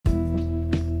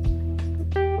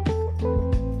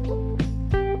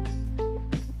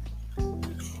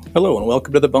Hello and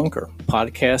welcome to The Bunker,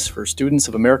 podcast for students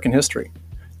of American history.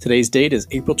 Today's date is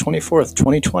April 24th,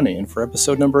 2020, and for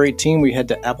episode number 18, we head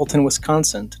to Appleton,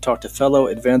 Wisconsin to talk to fellow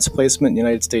advanced placement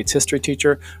United States history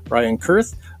teacher Brian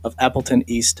Kurth of Appleton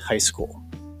East High School.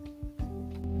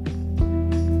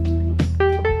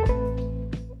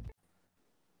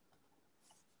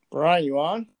 Brian, you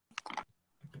on?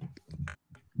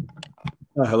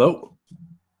 Hello.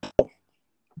 I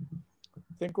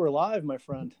think we're live, my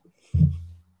friend.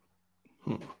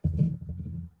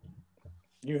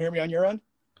 You hear me on your end?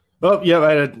 Oh, yeah,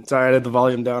 I had the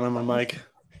volume down on my mic.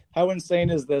 How insane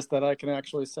is this that I can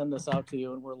actually send this out to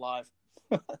you and we're live?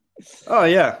 Oh,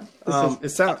 yeah.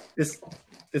 It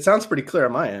sounds pretty clear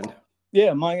on my end.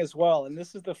 Yeah, mine as well. And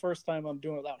this is the first time I'm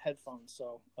doing it without headphones.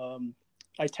 So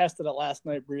I tested it last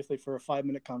night briefly for a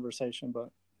 5-minute conversation, but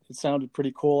it sounded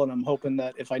pretty cool. And I'm hoping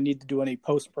that if I need to do any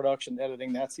post-production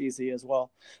editing, that's easy as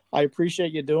well. I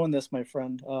appreciate you doing this, my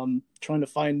friend. Trying to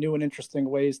find new and interesting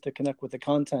ways to connect with the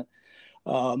content.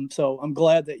 So I'm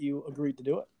glad that you agreed to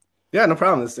do it. Yeah, no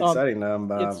problem. It's exciting.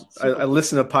 I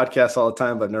listen to podcasts all the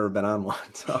time, but I've never been on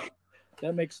one. So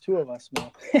that makes two of us,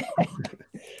 man.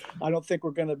 I don't think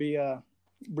we're going to be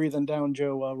breathing down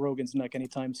Joe Rogan's neck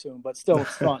anytime soon, but still,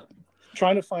 it's fun.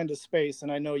 Trying to find a space,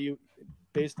 and I know you,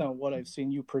 based on what I've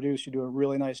seen you produce, you do a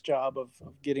really nice job of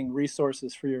getting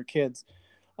resources for your kids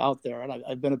out there, and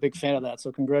I've been a big fan of that.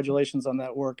 So congratulations on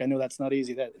that work. I know that's not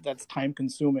easy. That's time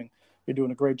consuming. You're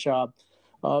doing a great job.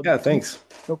 Yeah, thanks.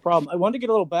 No problem. I wanted to get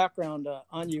a little background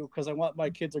on you because I want my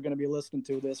kids are going to be listening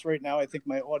to this right now. I think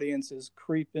my audience is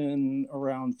creeping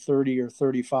around 30 or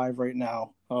 35 right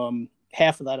now.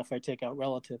 Half of that if I take out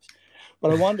relatives.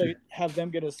 But I wanted to have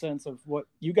them get a sense of what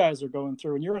you guys are going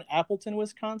through. And you're in Appleton,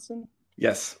 Wisconsin?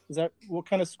 Yes. Is that what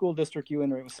kind of school district you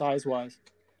in size-wise?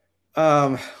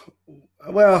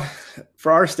 Well,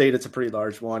 for our state, it's a pretty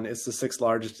large one. It's the 6th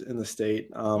largest in the state.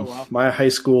 Oh, wow. My high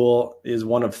school is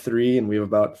one of 3, and we have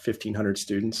about 1,500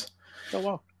 students. Oh,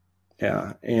 wow.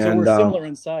 Yeah. And so we're similar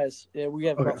in size. Yeah, we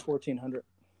have about 1,400.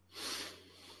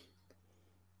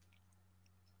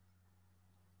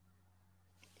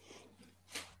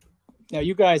 Now,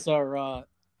 you guys are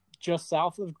just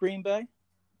south of Green Bay?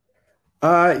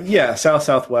 Yeah,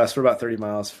 southwest. We're about 30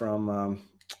 miles from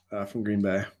Green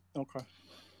Bay. Okay.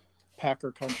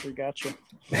 Packer country, gotcha.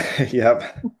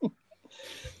 Yep.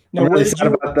 Now, I'm really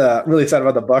excited about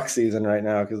the Bucs season right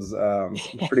now because I'm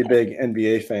a pretty big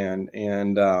NBA fan,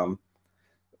 and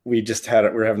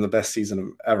we're having the best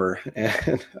season ever,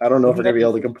 and I don't know if we're gonna be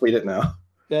able to complete it now.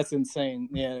 That's insane.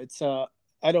 Yeah, it's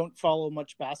I don't follow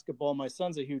much basketball. My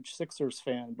son's a huge Sixers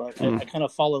fan, but I kind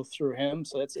of follow through him,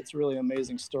 so it's really an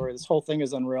amazing story. This whole thing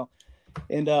is unreal.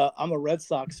 And I'm a Red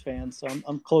Sox fan, so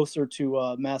I'm closer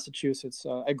to Massachusetts.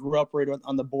 I grew up right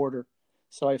on the border,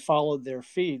 so I followed their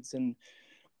feeds. And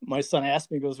my son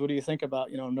asked me, he goes, "What do you think about,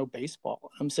 no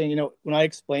baseball?" I'm saying, when I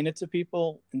explain it to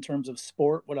people in terms of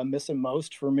sport, what I'm missing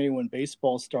most for me when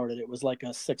baseball started, it was like a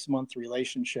 6-month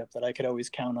relationship that I could always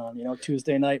count on.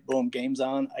 Tuesday night, boom, game's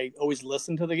on. I always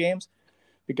listen to the games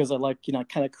because I like,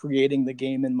 kind of creating the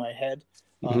game in my head.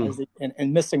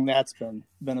 And missing that's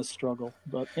been a struggle,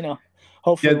 but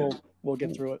hopefully we'll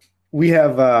get through it. We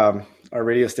have our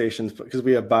radio stations because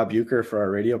we have Bob Uecker for our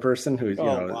radio person who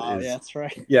wow, that's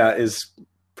right. Yeah, is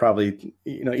probably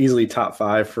easily top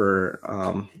 5 for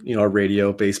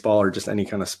radio, baseball, or just any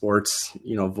kind of sports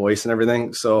voice and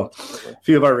everything. So a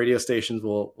few of our radio stations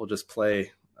will just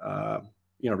play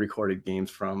recorded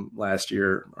games from last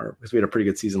year, or because we had a pretty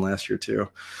good season last year too.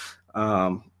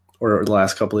 Or the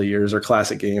last couple of years, or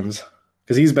classic games,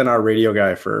 because he's been our radio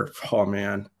guy for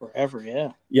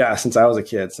forever. Yeah, since I was a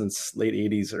kid, since late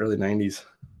 80s, early 90s.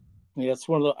 Yeah, it's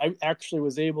one of the. I actually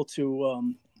was able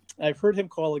to. I've heard him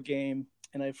call a game,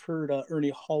 and I've heard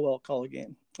Ernie Hallwell call a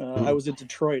game. I was in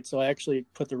Detroit, so I actually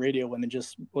put the radio in and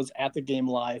just was at the game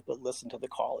live, but listened to the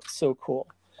call. It's so cool.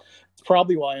 It's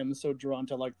probably why I'm so drawn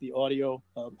to like the audio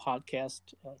podcast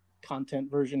content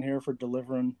version here for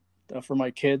delivering. For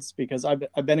my kids, because I've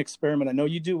been experimenting. I know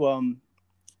you do.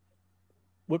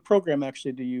 What program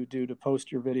actually do you do to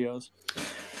post your videos?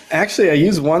 Actually, I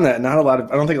use one that I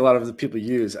don't think a lot of the people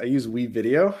use. I use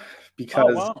WeVideo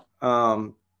because,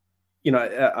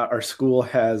 our school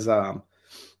has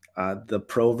the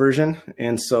pro version,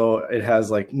 and so it has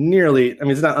like nearly. I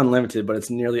mean, it's not unlimited, but it's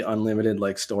nearly unlimited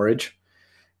like storage,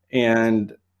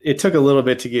 and it took a little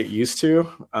bit to get used to.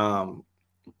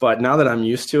 But now that I'm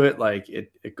used to it, like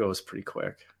it goes pretty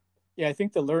quick. Yeah, I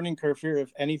think the learning curve here,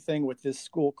 if anything, with this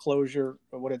school closure,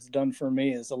 what it's done for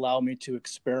me is allow me to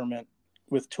experiment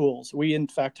with tools. We, in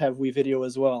fact, have WeVideo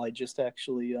as well. I just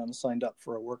actually signed up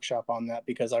for a workshop on that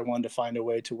because I wanted to find a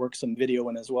way to work some video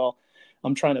in as well.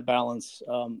 I'm trying to balance.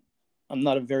 I'm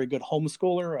not a very good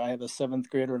homeschooler. I have a 7th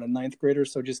grader and a 9th grader.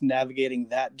 So just navigating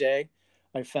that day,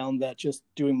 I found that just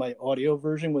doing my audio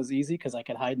version was easy because I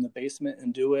could hide in the basement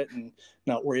and do it and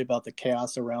not worry about the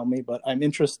chaos around me. But I'm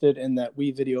interested in that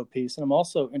video piece. And I'm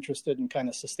also interested in kind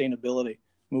of sustainability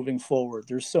moving forward.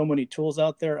 There's so many tools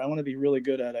out there. I want to be really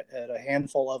good at a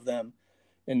handful of them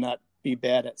and not be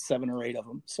bad at 7 or 8 of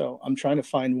them. So I'm trying to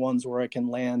find ones where I can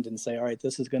land and say, all right,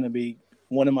 this is going to be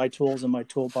one of my tools in my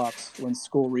toolbox when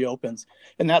school reopens.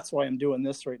 And that's why I'm doing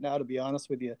this right now, to be honest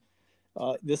with you.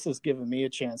 This has given me a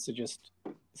chance to just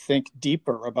think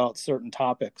deeper about certain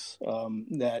topics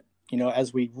that,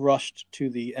 as we rushed to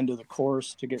the end of the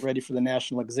course to get ready for the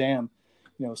national exam,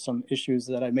 some issues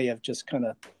that I may have just kind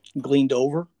of gleaned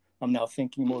over, I'm now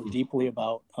thinking more deeply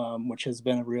about, which has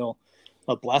been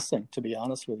a blessing, to be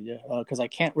honest with you, because I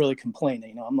can't really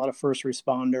complain. I'm not a first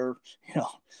responder. I'm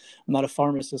not a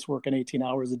pharmacist working 18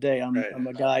 hours a day. I'm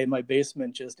a guy in my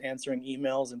basement just answering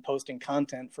emails and posting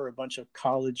content for a bunch of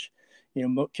college,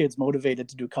 kids motivated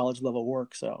to do college level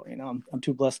work. So, I'm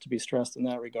too blessed to be stressed in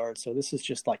that regard. So this is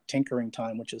just like tinkering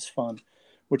time, which is fun,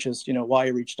 which is, why I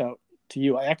reached out to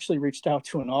you. I actually reached out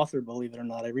to an author, believe it or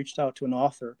not. I reached out to an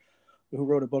author who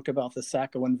wrote a book about the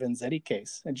Sacco and Vanzetti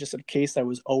case, and just a case I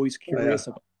was always curious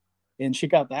about. And she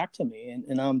got back to me,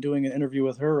 and I'm doing an interview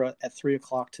with her at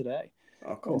 3:00 today.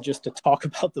 Oh, cool. Just to talk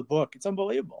about the book. It's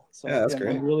unbelievable. So that's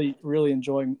great. I'm really, really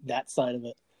enjoying that side of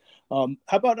it. How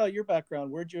about your background?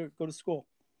 Where'd you go to school?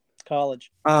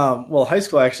 College? Well, high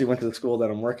school, I actually went to the school that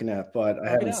I'm working at, but I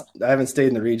haven't stayed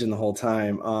in the region the whole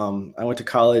time. I went to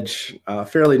college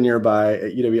fairly nearby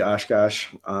at UW Oshkosh.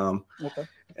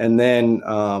 And then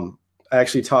I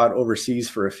actually taught overseas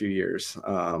for a few years.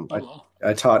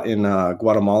 I taught in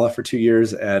Guatemala for 2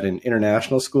 years at an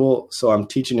international school. So I'm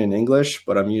teaching in English,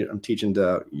 but I'm teaching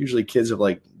to usually kids of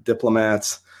like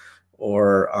diplomats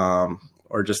or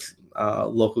just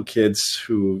local kids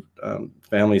who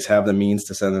families have the means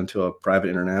to send them to a private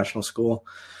international school.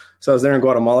 So I was there in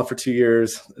Guatemala for 2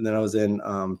 years, and then I was in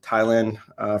Thailand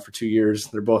for 2 years.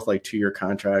 They're both like 2-year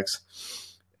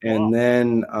contracts. And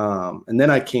then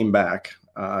I came back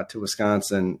to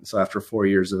Wisconsin. So after 4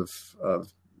 years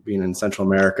of being in Central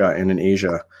America and in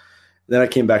Asia, then I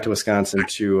came back to Wisconsin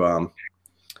to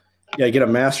get a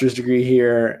master's degree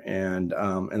here and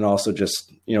also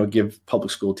just give public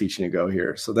school teaching a go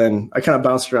here. So then I kind of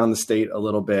bounced around the state a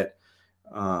little bit,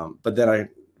 but then I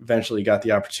eventually got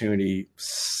the opportunity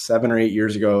 7 or 8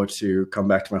 years ago to come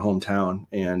back to my hometown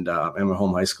and my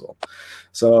home high school.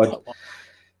 So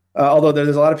although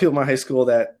there's a lot of people in my high school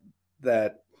that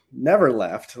never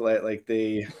left, like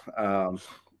they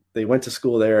went to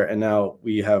school there, and now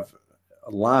we have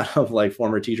a lot of like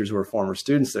former teachers who were former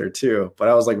students there too. But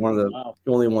I was like one of the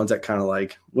only ones that kind of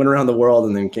like went around the world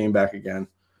and then came back again.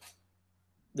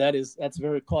 That's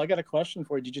very cool. I got a question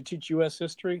for you. Did you teach U.S.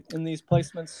 history in these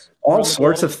placements? All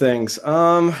sorts of things.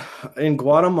 In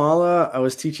Guatemala, I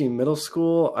was teaching middle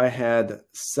school. I had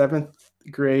 7th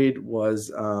grade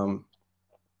was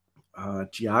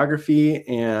geography,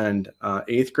 and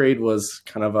 8th grade was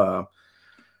kind of a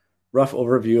rough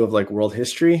overview of like world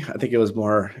history. I think it was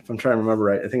more, if I'm trying to remember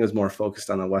right, I think it was more focused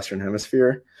on the Western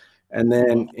Hemisphere. And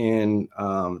then in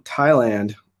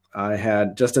Thailand, I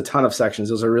had just a ton of sections.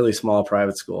 It was a really small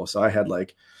private school. So I had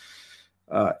like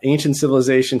ancient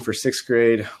civilization for 6th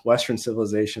grade, Western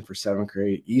civilization for 7th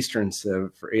grade, Eastern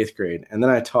civ for 8th grade. And then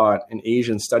I taught an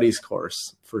Asian studies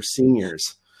course for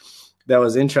seniors. That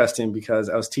was interesting because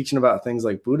I was teaching about things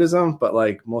like Buddhism, but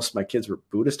like most of my kids were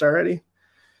Buddhist already.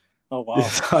 Oh, wow.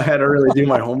 So I had to really do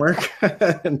my homework.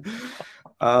 And, be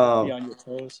on your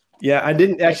toes. Yeah, I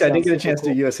didn't get a chance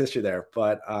to do U.S. history there,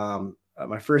 but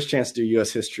my first chance to do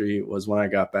U.S. history was when I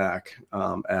got back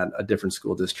at a different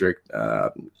school district,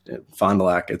 Fond du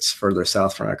Lac. It's further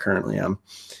south from where I currently am.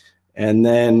 And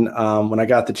then when I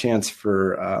got the chance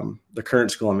for the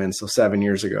current school I'm in, so 7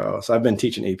 years ago. So I've been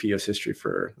teaching AP U.S. history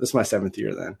this is my 7th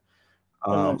year then.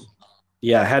 Nice.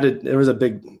 Yeah, there was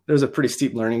a pretty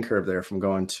steep learning curve there from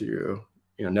going to,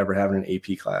 never having an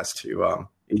AP class to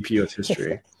AP U.S.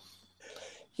 history.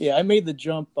 Yeah, I made the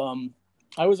jump.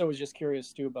 I was always just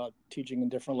curious too about teaching in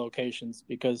different locations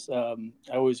because I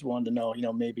always wanted to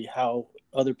know, maybe how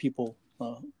other people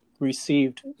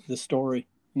received the story,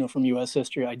 from U.S.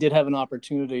 history. I did have an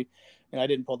opportunity, and I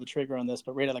didn't pull the trigger on this,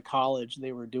 but right out of college,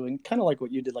 they were doing kind of like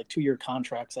what you did, like 2-year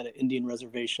contracts at an Indian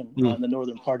reservation in the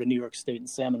northern part of New York State in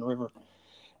Salmon River.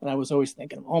 And I was always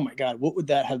thinking, oh my God, what would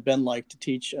that have been like to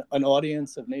teach an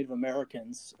audience of Native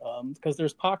Americans? Because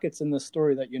there's pockets in this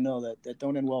story that that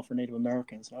don't end well for Native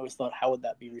Americans. And I always thought, how would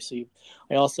that be received?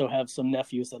 I also have some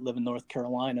nephews that live in North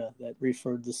Carolina that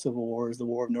referred to the Civil War as the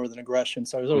War of Northern Aggression.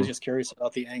 So I was always just curious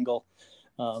about the angle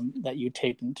that you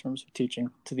take in terms of teaching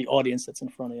to the audience that's in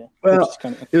front of you. Well,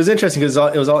 it was interesting because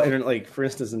it was all like, for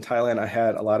instance, in Thailand, I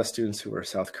had a lot of students who were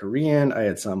South Korean. I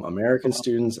had some American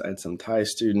students. I had some Thai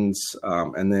students,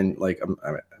 and then like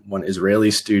one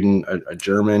Israeli student, a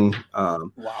German.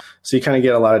 Wow. So you kind of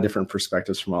get a lot of different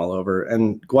perspectives from all over.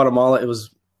 And Guatemala, it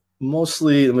was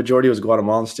mostly, the majority was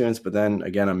Guatemalan students, but then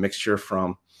again, a mixture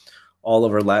from all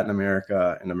over Latin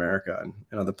America and America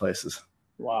and other places.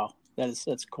 Wow,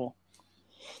 that's cool.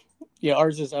 Yeah,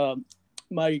 ours is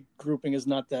my grouping is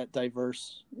not that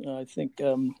diverse. I think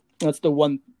that's the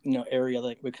one area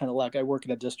that we kind of lack. I work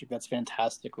in a district that's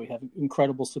fantastic. We have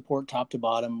incredible support top to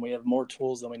bottom. We have more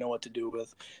tools than we know what to do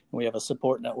with, and we have a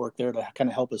support network there to kind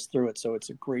of help us through it. So it's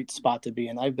a great spot to be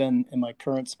in. I've been in my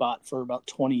current spot for about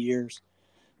 20 years,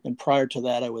 and prior to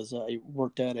that, I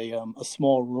worked at a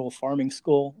small rural farming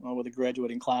school with a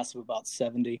graduating class of about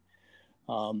 70.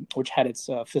 Which had its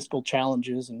fiscal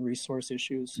challenges and resource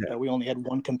issues. Yeah. We only had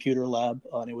one computer lab,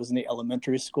 and it was in the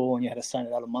elementary school, and you had to sign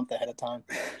it out a month ahead of time.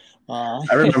 I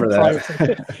remember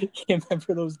that. I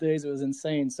remember those days. It was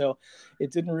insane. So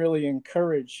it didn't really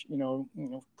encourage,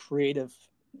 creative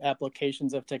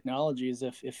applications of technologies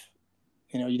if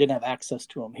you didn't have access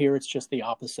to them. Here, it's just the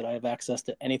opposite. I have access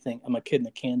to anything. I'm a kid in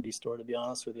a candy store, to be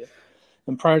honest with you.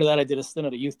 And prior to that, I did a stint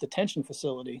at a youth detention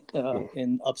facility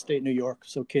in upstate New York.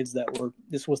 So kids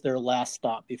this was their last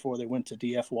stop before they went to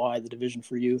DFY, the Division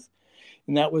for Youth.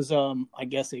 And that was, I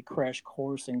guess, a crash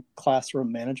course in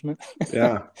classroom management.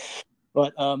 Yeah.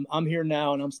 But I'm here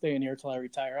now, and I'm staying here till I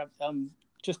retire. I'm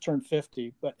just turned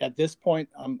 50. But at this point,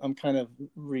 I'm kind of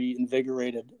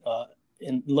reinvigorated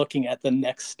in looking at the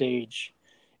next stage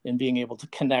and being able to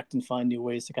connect and find new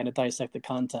ways to kind of dissect the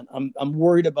content. I'm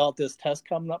worried about this test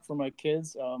coming up for my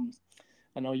kids.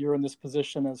 I know you're in this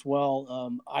position as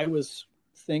well. I was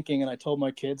thinking, and I told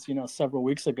my kids, several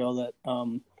weeks ago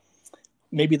that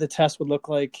maybe the test would look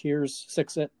like, here's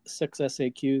six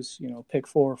SAQs, pick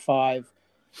 4 or 5.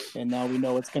 And now we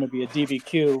know it's going to be a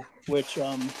DBQ, which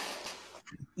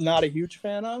not a huge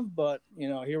fan of, but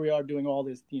here we are doing all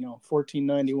this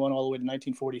 1491 all the way to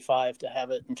 1945 to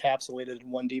have it encapsulated in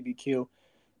one DBQ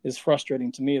is frustrating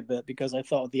to me a bit, because I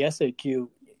thought with the SAQ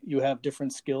you have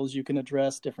different skills you can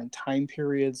address, different time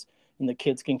periods, and the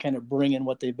kids can kind of bring in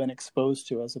what they've been exposed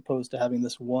to, as opposed to having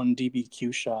this one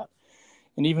DBQ shot.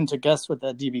 And even to guess what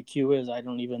that DBQ is, I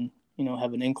don't even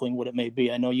have an inkling what it may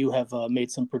be. I know you have made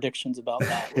some predictions about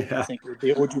that. What do you think it would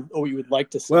be, or you would like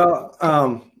to see? Well,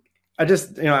 I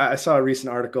just, I saw a recent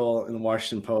article in the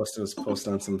Washington Post. It was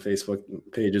posted on some Facebook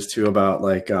pages too about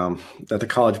like that the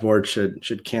College Board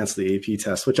should cancel the AP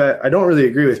test, which I don't really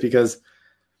agree with, because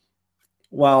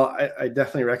while I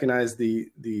definitely recognize the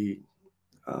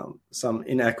some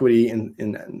inequity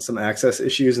in some access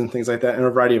issues and things like that, and a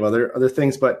variety of other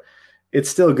things, but it's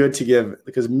still good to give,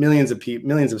 because millions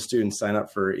of students sign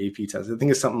up for AP tests. I think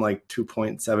it's something like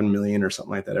 2.7 million or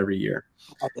something like that every year.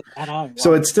 Wow.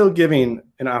 So it's still giving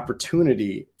an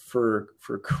opportunity for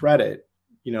credit,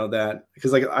 that,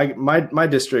 because like my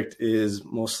district is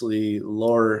mostly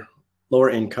lower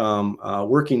income,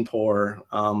 working poor,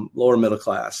 lower middle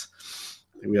class.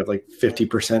 We have like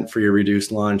 50% for your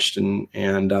reduced lunch, and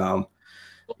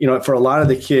for a lot of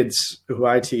the kids who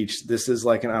I teach, this is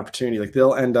like an opportunity. Like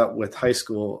they'll end up with high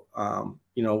school,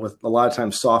 with a lot of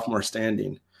times sophomore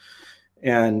standing.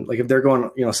 And like if they're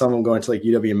going, some of them going to like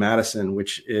UW-Madison,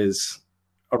 which is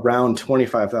around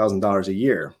 $25,000 a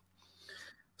year.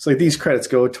 So like these credits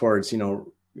go towards,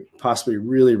 possibly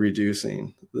really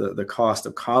reducing the cost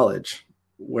of college,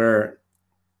 where,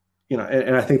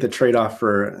 and I think the trade-off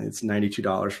for it's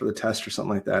 $92 for the test or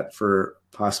something like that for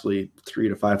possibly $3,000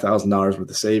 to $5,000 worth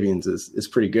of savings is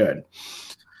pretty good.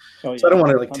 Oh, yeah. So I don't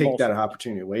want to take that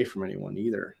opportunity away from anyone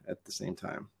either at the same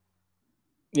time.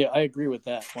 Yeah, I agree with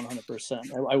that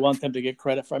 100%. I want them to get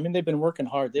credit for. I mean, they've been working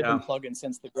hard. They've been plugging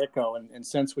since the get-go, and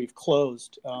since we've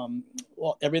closed,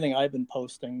 everything I've been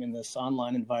posting in this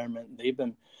online environment, they've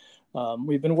been.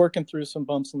 We've been working through some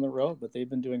bumps in the road, but they've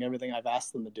been doing everything I've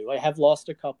asked them to do. I have lost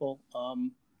a couple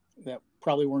that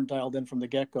probably weren't dialed in from the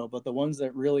get-go, but the ones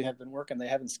that really have been working, they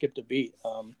haven't skipped a beat.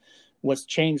 What's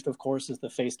changed, of course, is the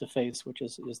face-to-face, which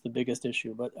is the biggest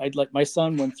issue. But my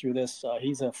son went through this.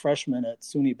 He's a freshman at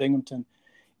SUNY Binghamton,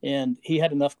 and he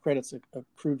had enough credits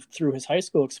accrued through his high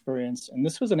school experience. And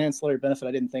this was an ancillary benefit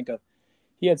I didn't think of.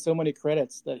 He had so many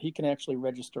credits that he can actually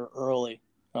register early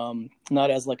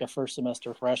not as like a first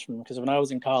semester freshman, because when I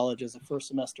was in college as a first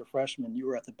semester freshman, you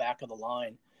were at the back of the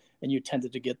line and you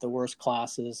tended to get the worst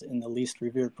classes and the least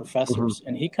revered professors. Mm-hmm.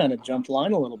 And he kind of jumped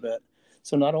line a little bit.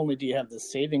 So not only do you have the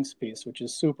savings piece, which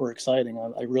is super exciting,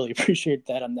 I really appreciate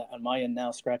that on my end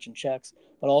now, scratching checks,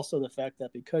 but also the fact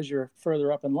that because you're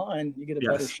further up in line, you get a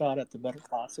better shot at the better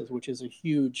classes, which is a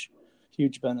huge,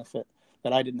 huge benefit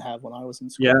that I didn't have when I was in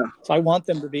school. Yeah. So I want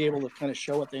them to be able to kind of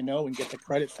show what they know and get the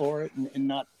credit for it, and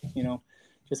not,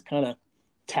 just kind of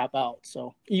tap out.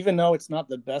 So even though it's not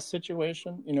the best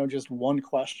situation, just one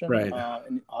question, right.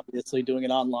 And obviously doing it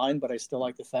online, but I still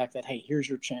like the fact that, hey, here's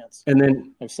your chance. And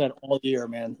then I've said all year,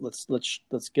 man, let's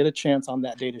get a chance on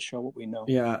that day to show what we know.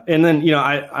 Yeah. And then,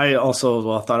 I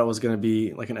also thought it was going to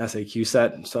be like an SAQ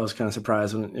set. So I was kind of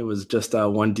surprised when it was just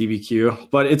one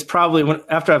DBQ, but it's probably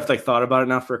after I've thought about it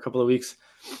now for a couple of weeks,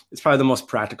 it's probably the most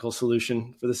practical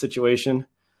solution for the situation.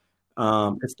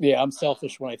 I'm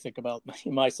selfish when I think about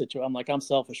my situation. I'm like, I'm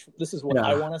selfish. This is what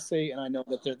I want to see. And I know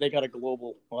that they got a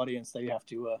global audience they have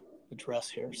to address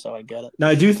here. So I get it. Now,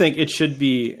 I do think it should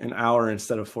be an hour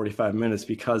instead of 45 minutes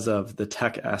because of the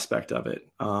tech aspect of it.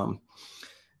 I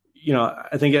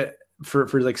think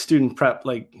for like student prep,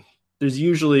 there's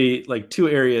usually two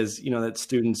areas, that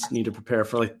students need to prepare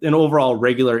for, an overall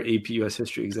regular AP US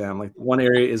history exam. One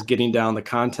area is getting down the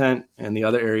content, and the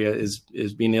other area is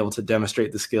being able to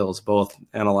demonstrate the skills, both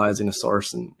analyzing a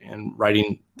source and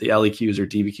writing the LEQs or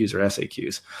DBQs or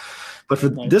SAQs. But for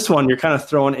this one, you're kind of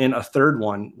throwing in a third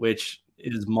one, which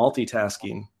is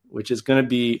multitasking, which is going to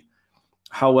be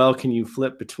how well can you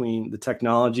flip between the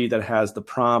technology that has the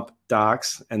prompt,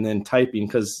 docs, and then typing,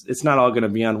 because it's not all going to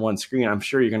be on one screen. I'm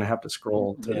sure you're going to have to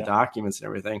scroll to the documents and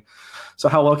everything. So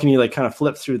how well can you kind of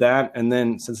flip through that? And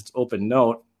then since it's open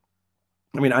note,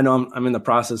 I know I'm in the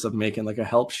process of making a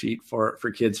help sheet for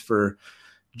kids for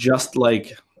just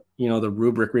the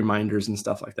rubric reminders and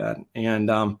stuff like that. And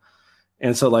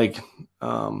so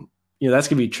that's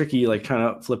gonna be tricky, kind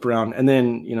of flip around. And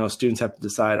then, students have to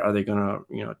decide, are they gonna,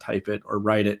 type it or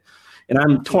write it? And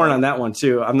I'm torn on that one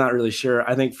too. I'm not really sure.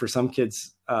 I think for some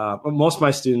kids, most of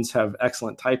my students have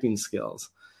excellent typing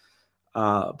skills,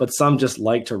 but some just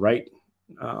like to write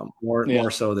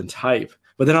more so than type.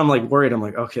 But then I'm worried. I'm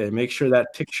okay, make sure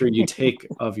that picture you take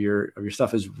of your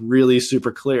stuff is really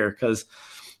super clear. Because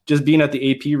just being at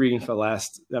the AP reading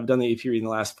I've done the AP reading the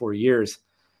last 4 years,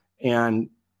 and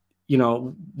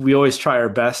we always try our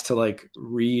best to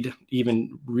read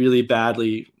even really bad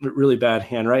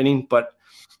handwriting, but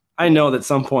I know that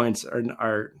some points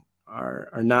are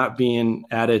not being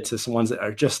added to some ones that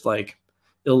are just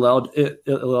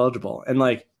illegible.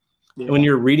 And when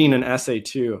you're reading an essay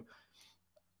too,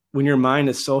 when your mind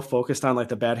is so focused on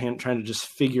the bad trying to just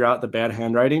figure out the bad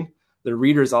handwriting, the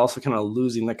reader is also kind of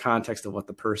losing the context of what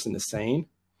the person is saying.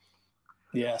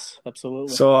 Yes,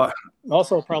 absolutely. So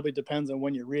also probably depends on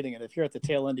when you're reading it. If you're at the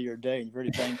tail end of your day and you've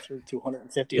already banged through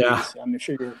 250 of these, I'm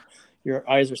sure your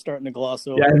eyes are starting to gloss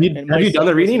over. Yeah, have you done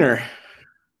the reading or?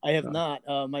 I have not.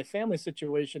 My family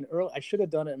situation, I should have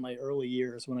done it in my early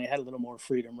years when I had a little more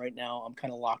freedom. Right now, I'm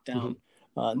kind of locked down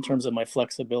in terms of my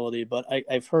flexibility. But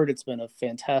I've heard it's been a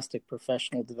fantastic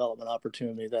professional development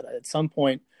opportunity that at some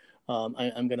point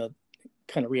I'm going to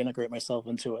kind of reintegrate myself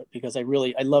into it, because I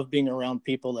love being around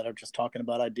people that are just talking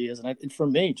about ideas. And for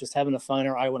me, just having a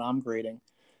finer eye when I'm grading.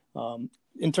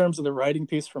 In terms of the writing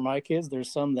piece for my kids,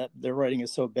 there's some that their writing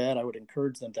is so bad, I would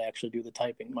encourage them to actually do the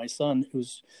typing. My son,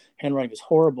 whose handwriting is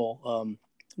horrible,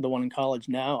 the one in college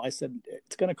now, I said,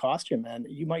 it's going to cost you, man.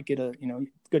 You might get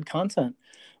good content,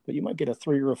 but you might get a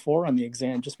 3 or a 4 on the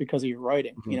exam just because of your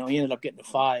writing. He ended up getting a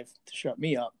 5 to shut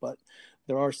me up, but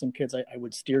there are some kids I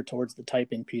would steer towards the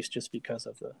typing piece just because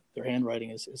of their handwriting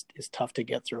is tough to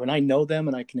get through. And I know them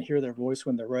and I can hear their voice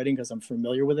when they're writing because I'm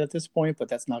familiar with it at this point, but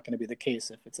that's not going to be the case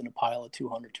if it's in a pile of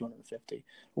 200, 250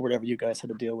 or whatever you guys had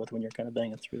to deal with when you're kind of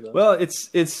banging through those. Well,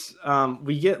 it's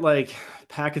we get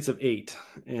packets of 8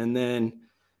 and then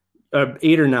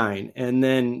 8 or 9, and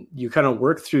then you kind of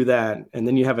work through that, and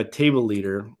then you have a table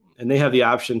leader and they have the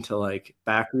option to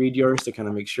back read yours to kind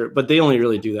of make sure, but they only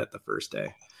really do that the first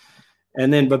day.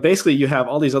 And then, but basically you have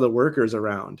all these other workers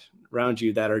around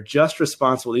you that are just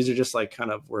responsible. These are just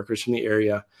kind of workers from the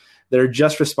area that are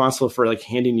just responsible for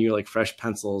handing you fresh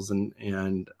pencils and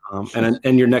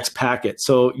your next packet.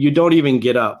 So you don't even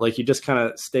get up. You just kind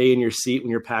of stay in your seat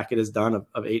when your packet is done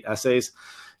of 8 essays.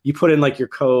 You put in your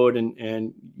code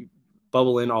and you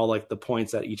bubble in all the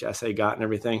points that each essay got and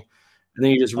everything. And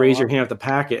then you just raise your hand at the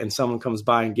packet and someone comes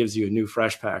by and gives you a new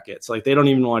fresh packet. So they don't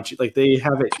even want you, they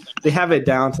have it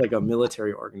down to a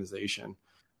military organization.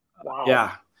 Wow.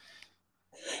 Yeah.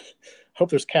 Hope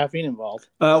there's caffeine involved.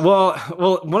 Well,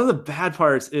 one of the bad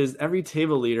parts is every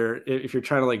table leader, if you're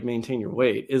trying to like maintain your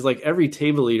weight, is like every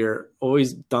table leader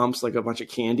always dumps like a bunch of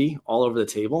candy all over the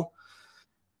table.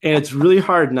 And it's really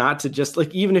hard not to just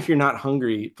like, even if you're not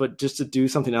hungry, but just to do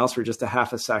something else for just a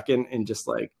half a second and just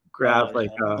like grab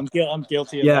I'm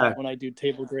guilty of that when I do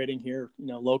table grading here,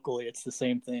 locally. It's the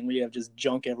same thing. We have just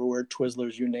junk everywhere,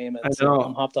 Twizzlers, you name it. So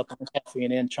I'm hopped up on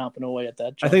caffeine and chomping away at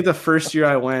that junk. I think the first year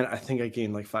I went, I think I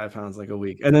gained like 5 pounds like a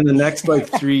week. And then the next like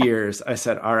 3 years, I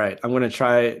said, all right, I'm going to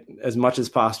try as much as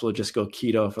possible, just go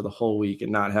keto for the whole week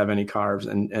and not have any carbs.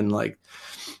 And like,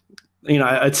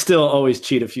 I'd still always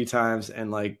cheat a few times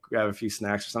and like grab a few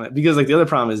snacks or something, because like the other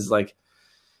problem is like,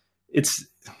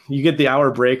 you get the hour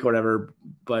break or whatever,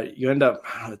 but you end up,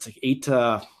 it's like 8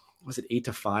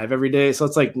 to 5 every day. So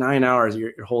it's like 9 hours.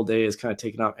 Your whole day is kind of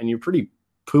taken up and you're pretty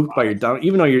pooped by your down,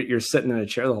 even though you're sitting in a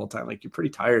chair the whole time. Like you're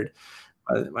pretty tired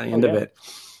by the end of it.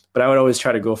 But I would always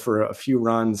try to go for a few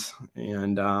runs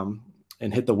and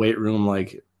hit the weight room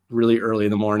like really early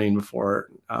in the morning before,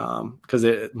 because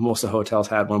most of the hotels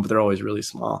had one, but they're always really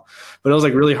small. But it was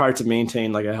like really hard to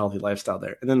maintain like a healthy lifestyle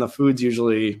there. And then the food's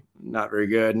usually not very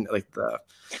good. Like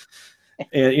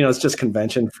it's just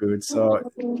convention food.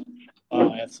 So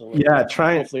absolutely. Yeah,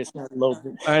 hopefully it's not low.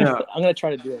 I know. I'm going to try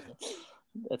to do it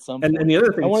at some point. And the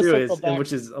other thing too is,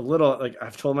 which is a little like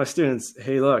I've told my students,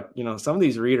 hey, look, some of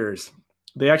these readers,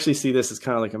 they actually see this as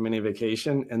kind of like a mini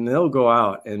vacation, and they'll go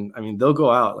out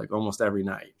like almost every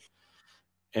night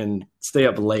and stay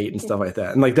up late and stuff like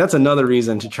that. And like, that's another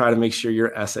reason to try to make sure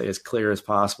your essay is clear as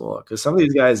possible, because some of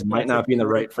these guys might not be in the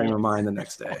right frame of mind the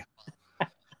next day.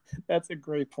 That's a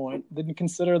great point. Didn't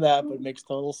consider that, but it makes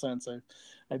total sense.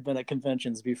 I've been at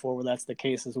conventions before where that's the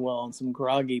case as well, and some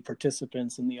groggy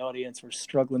participants in the audience were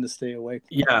struggling to stay awake.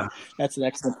 Yeah, that's an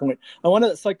excellent point. I want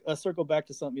to circle back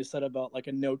to something you said about like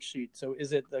a note sheet. So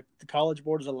is it the College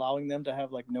Board is allowing them to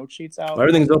have like note sheets out?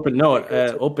 Everything's open note,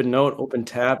 open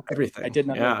tab, everything. I did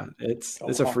not know. Yeah, it's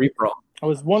a free for all. I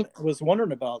was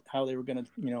wondering about how they were going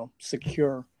to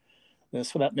secure this,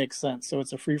 so that makes sense. So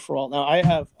it's a free for all. Now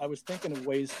I was thinking of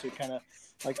ways to kind of,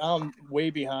 like, I'm way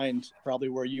behind probably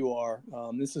where you are.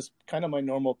 This is kind of my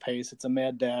normal pace. It's a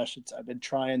mad dash. I've been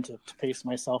trying to pace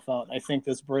myself out. I think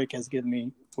this break has given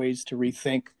me ways to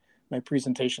rethink my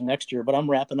presentation next year, but I'm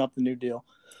wrapping up the New Deal.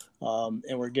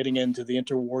 And we're getting into the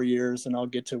interwar years, and I'll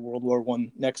get to World War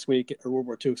I next week, or World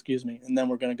War II, excuse me, and then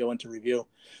we're going to go into review.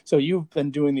 So you've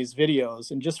been doing these videos,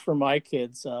 and just for my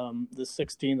kids, the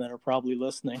 16 that are probably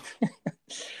listening,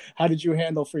 how did you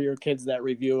handle for your kids that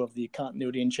review of the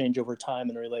continuity and change over time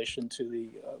in relation to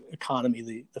the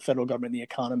economy, the federal government, the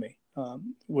economy?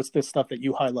 What's the stuff that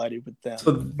you highlighted with them?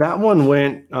 So that one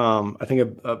went, I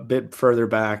think a bit further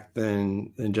back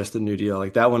than just the New Deal.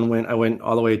 Like that one I went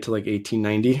all the way to like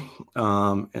 1890.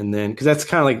 And then, cause that's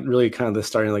kind of like really kind of the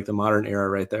starting, like the modern era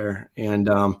right there. And,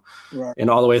 right. And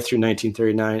all the way through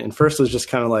 1939. And first was just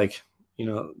kind of like,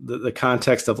 the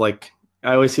context of like,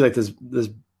 I always see like this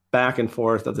back and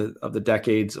forth of the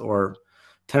decades, or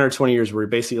 10 or 20 years, where we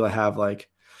basically have like,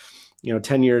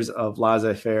 10 years of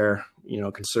laissez-faire,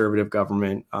 conservative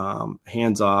government,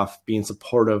 hands off, being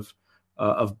supportive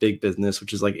of big business,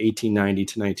 which is like 1890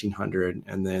 to 1900,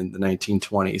 and then the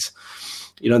 1920s.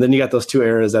 Then you got those two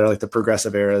eras that are like the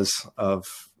progressive eras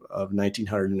of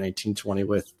 1900 and 1920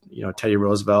 with, Teddy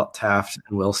Roosevelt, Taft,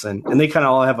 and Wilson. And they kind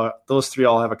of all those three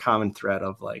all have a common thread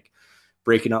of like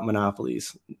breaking up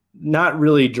monopolies, not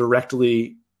really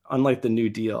directly, unlike the New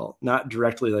Deal, not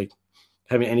directly like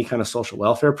having any kind of social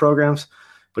welfare programs,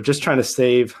 but just trying to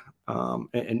save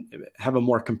and have a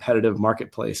more competitive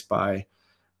marketplace by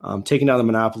taking down the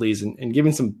monopolies and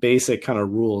giving some basic kind of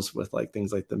rules with like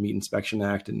things like the Meat Inspection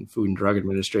Act and Food and Drug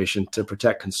Administration to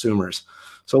protect consumers.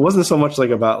 So it wasn't so much like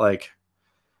about like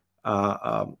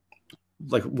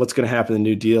what's going to happen in the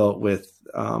New Deal with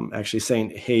actually saying,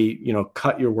 hey,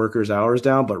 cut your workers' hours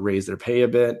down, but raise their pay a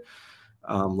bit,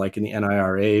 like in the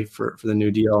NIRA for the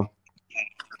New Deal.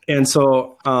 And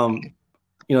so,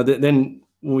 then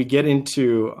when we get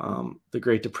into the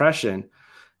Great Depression,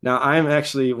 now I'm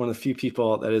actually one of the few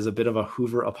people that is a bit of a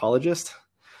Hoover apologist.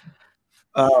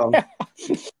 Yeah.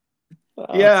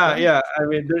 I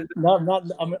mean,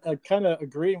 I'm kind of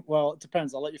agreeing. Well, it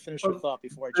depends. I'll let you finish your thought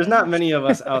before. There's not many of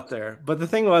us out there, but the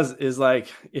thing is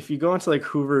like, if you go into like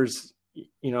Hoover's,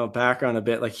 background a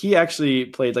bit, like he actually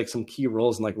played like some key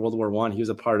roles in like World War I. He was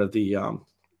a part of the, oh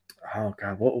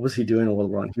God, what was he doing in World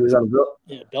War I? He was on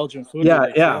Belgian food.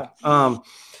 Yeah.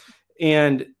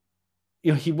 And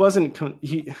he wasn't.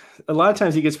 A lot of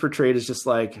times he gets portrayed as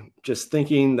just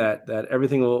thinking that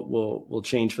everything will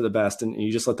change for the best, and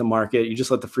you just let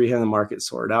the free hand of the market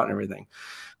sort it out and everything.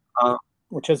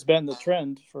 which has been the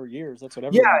trend for years. That's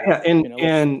what Yeah, everyone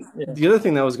yeah. does. And the other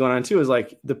thing that was going on too is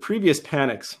like the previous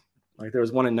panics. Like there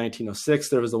was one in 1906.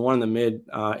 There was the one in the mid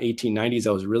 1890s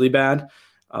that was really bad.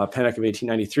 Panic of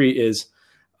 1893 is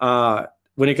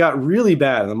when it got really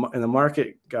bad and the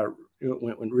market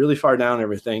went really far down and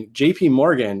everything. J.P.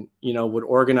 Morgan, would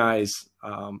organize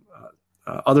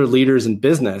other leaders in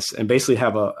business and basically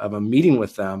have a meeting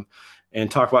with them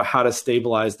and talk about how to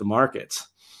stabilize the markets.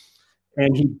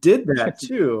 And he did that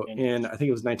too in, I think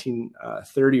it was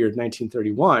 1930 or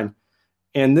 1931.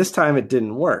 And this time it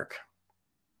didn't work.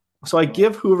 So I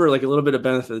give Hoover like a little bit of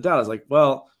benefit of the doubt. I was like,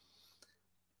 well,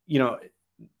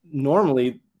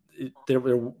 normally there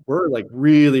were like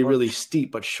really, really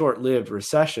steep but short-lived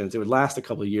recessions. It would last a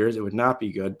couple of years. It would not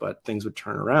be good, but things would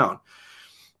turn around.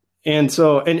 And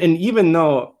so, and even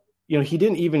though, he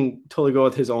didn't even totally go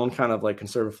with his own kind of like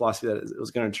conservative philosophy that it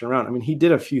was going to turn around. I mean, he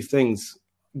did a few things.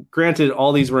 Granted,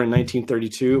 all these were in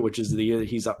 1932, which is the year that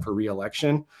he's up for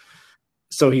re-election.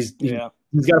 So he's got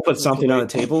to put something on the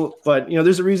table. But,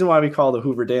 there's a reason why we call the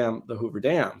Hoover Dam the Hoover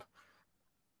Dam.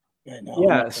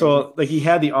 Yeah. So like he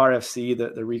had the RFC,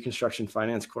 the Reconstruction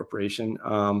Finance Corporation,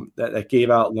 that gave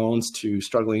out loans to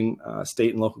struggling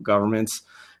state and local governments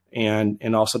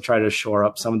and also try to shore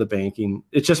up some of the banking.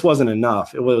 It just wasn't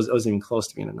enough. It wasn't even close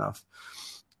to being enough.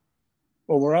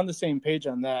 Well, we're on the same page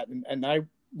on that. And I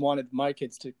wanted my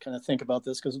kids to kind of think about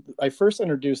this because I first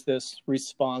introduced this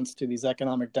response to these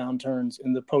economic downturns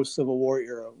in the post-Civil War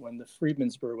era when the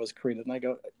Freedmen's Bureau was created. And I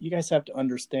go, you guys have to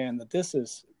understand that this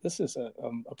is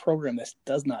a program that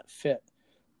does not fit.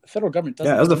 The federal government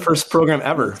doesn't. Yeah, that was the first program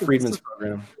ever, Freedmen's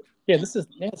Program. Yeah,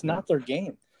 it's not their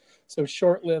game. So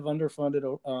short-lived,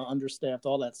 underfunded, understaffed,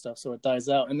 all that stuff. So it dies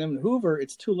out. And then Hoover,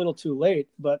 it's too little too late.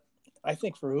 But I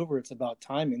think for Hoover, it's about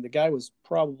timing. The guy was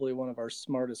probably one of our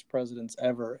smartest presidents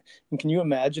ever. And can you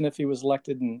imagine if he was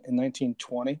elected in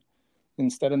 1920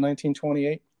 instead of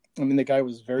 1928? I mean, the guy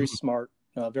was very smart,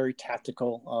 very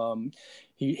tactical.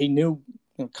 He knew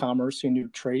commerce, he knew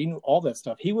trade, he knew all that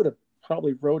stuff. He would have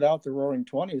probably rode out the Roaring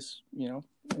 '20s, and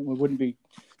we wouldn't be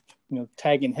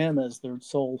tagging him as their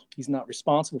sole. He's not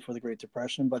responsible for the Great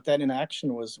Depression, but that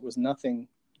inaction was nothing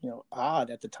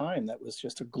odd at the time. That was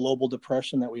just a global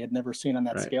depression that we had never seen on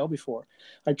that scale before.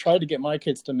 I tried to get my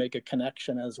kids to make a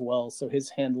connection as well. So his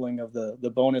handling of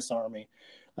the bonus army,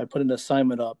 I put an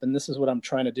assignment up, and this is what I'm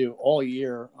trying to do all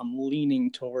year. I'm leaning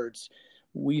towards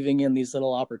weaving in these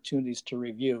little opportunities to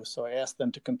review. So I asked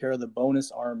them to compare the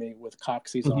bonus army with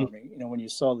Coxey's army. When you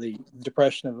saw the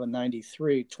depression of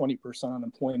 93, 20%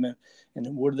 unemployment, and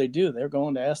then what do? They're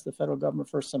going to ask the federal government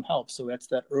for some help. So that's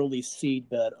that early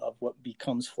seedbed of what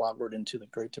becomes flowered into the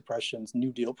Great Depression's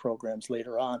New Deal programs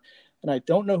later on. And I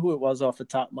don't know who it was off the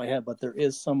top of my head, but there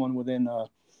is someone within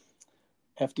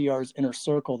FDR's inner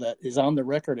circle that is on the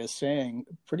record as saying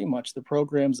pretty much the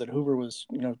programs that Hoover was,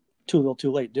 too little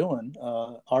too late doing,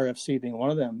 RFC being one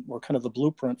of them, were kind of the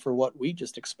blueprint for what we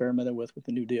just experimented with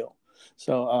the New Deal.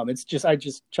 So I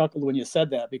just chuckled when you said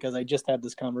that because I just had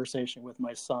this conversation with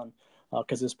my son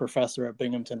because his professor at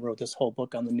Binghamton wrote this whole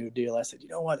book on the New Deal. I said, you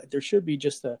know what, there should be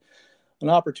just an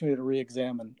opportunity to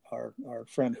re-examine our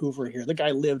friend Hoover here. The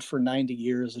guy lived for 90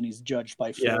 years and he's judged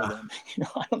by 4 of them.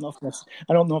 I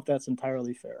don't know if that's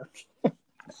entirely fair.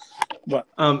 But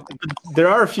there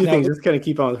are a few things, just kind of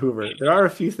keep on with Hoover. There are a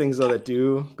few things though that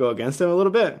do go against him a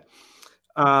little bit.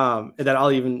 That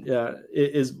I'll even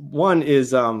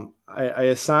I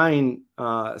assign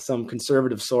some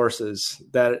conservative sources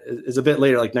that is a bit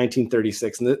later, like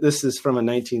 1936, and this is from a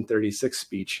 1936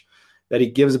 speech that he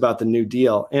gives about the New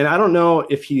Deal. And I don't know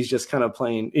if he's just kind of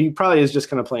playing. He probably is just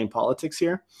kind of playing politics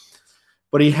here.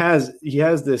 But he has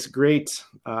this great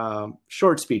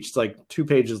short speech. It's like 2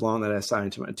 pages long that I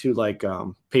assigned to my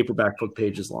paperback book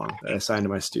pages long that I assigned to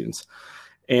my students.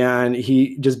 And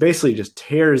he just basically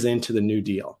tears into the New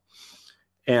Deal.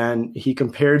 And he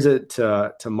compares it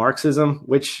to Marxism,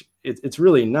 which it's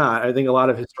really not. I think a lot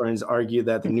of historians argue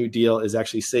that the New Deal is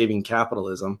actually saving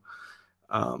capitalism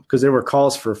because there were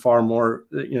calls for far more.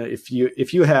 If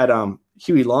you had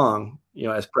Huey Long,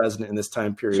 as president in this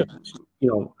time period,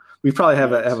 we probably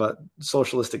have a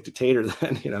socialistic dictator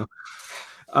then,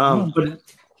 but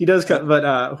he does.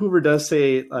 But Hoover does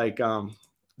say that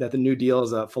the New Deal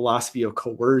is a philosophy of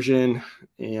coercion,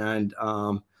 and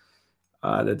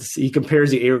that he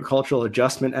compares the Agricultural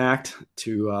Adjustment Act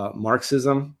to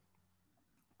Marxism.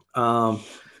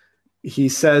 He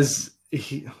says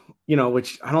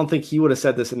which I don't think he would have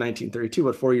said this in 1932,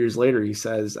 but 4 years later he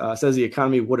says the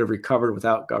economy would have recovered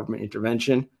without government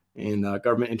intervention. And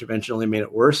government intervention only made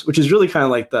it worse, which is really kind of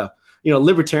like the,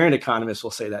 libertarian economists will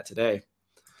say that today.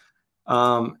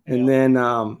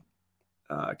 Then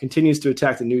continues to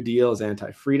attack the New Deal as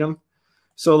anti-freedom.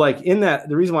 So like in that,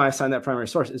 the reason why I signed that primary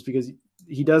source is because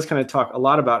he does kind of talk a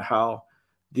lot about how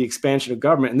the expansion of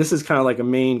government, and this is kind of like a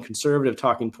main conservative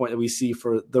talking point that we see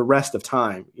for the rest of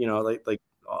time, like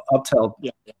up till,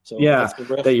 So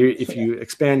that if you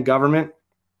expand government,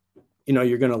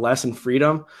 you're going to lessen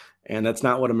freedom, and that's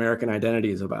not what American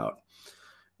identity is about,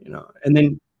 and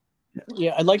then.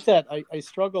 Yeah, I like that. I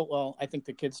struggle. Well, I think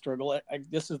the kids struggle.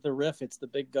 This is the riff. It's the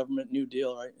big government New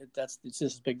Deal, right? It's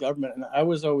just big government. And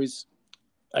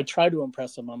I try to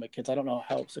impress them on my kids. I don't know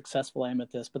how successful I am at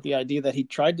this, but the idea that he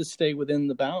tried to stay within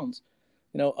the bounds,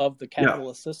 of the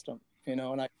capitalist system, and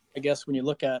I guess when you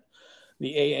look at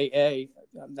the AAA,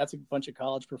 that's a bunch of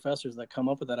college professors that come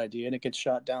up with that idea, and it gets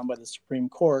shot down by the Supreme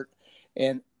Court.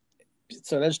 And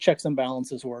so there's checks and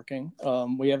balances working.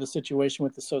 We have a situation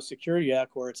with the Social Security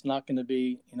Act where it's not going to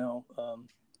be,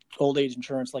 old age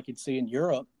insurance like you'd see in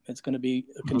Europe. It's going to be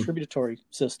a contributory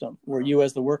system where you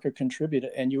as the worker contribute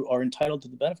and you are entitled to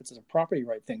the benefits. It's a property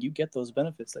right thing. You get those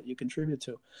benefits that you contribute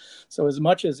to. So as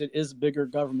much as it is bigger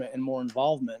government and more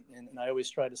involvement, and I always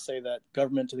try to say that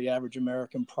government to the average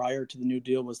American prior to the New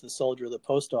Deal was the soldier of the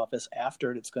post office.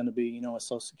 After it's going to be, a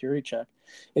Social Security check.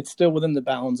 It's still within the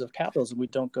bounds of capitalism. We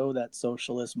don't go that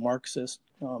socialist, Marxist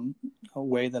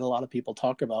way that a lot of people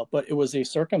talk about, but it was a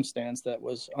circumstance that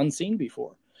was unseen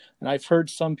before. And I've heard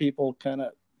some people kind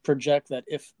of project that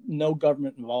if no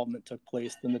government involvement took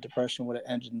place, then the Depression would have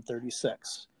ended in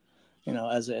 36,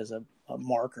 as a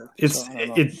marker. It's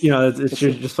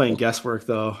you're just playing guesswork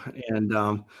though. And,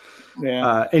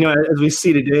 as we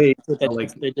see today,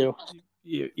 they do.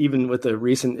 Even with the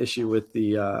recent issue with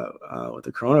the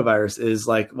coronavirus is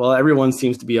like, well, everyone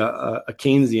seems to be a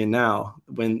Keynesian now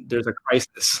when there's a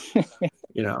crisis,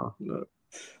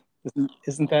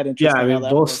 Isn't that interesting? Yeah, I mean,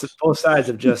 both sides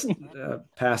have just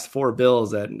passed 4 bills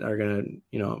that are going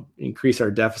to, increase our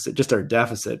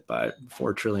deficit by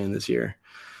 $4 trillion this year.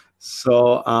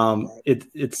 So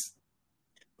it's.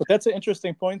 But that's an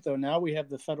interesting point, though. Now we have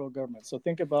the federal government. So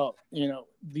think about,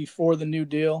 before the New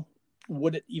Deal,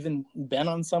 would it even been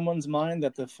on someone's mind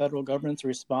that the federal government's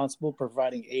responsible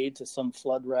providing aid to some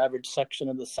flood-ravaged section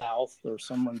of the South or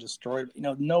someone destroyed?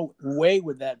 No way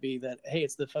would that be that, hey,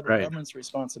 it's the federal government's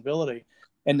responsibility.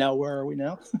 And now where are we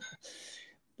now?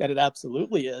 That it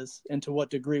absolutely is. And to what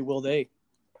degree will they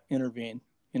intervene?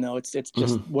 It's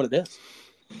just what it is.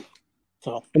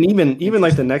 So, and even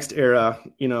like the next era,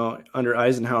 under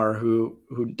Eisenhower, who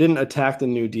didn't attack the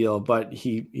New Deal, but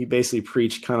he basically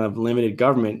preached kind of limited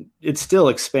government. It still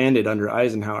expanded under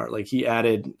Eisenhower. Like he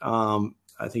added, I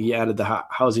think he added the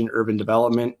housing urban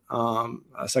development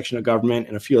section of government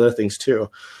and a few other things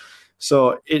too.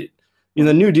 So the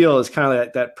New Deal is kind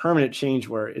of that permanent change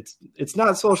where it's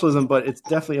not socialism, but it's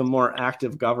definitely a more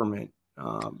active government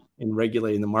in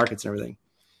regulating the markets and everything.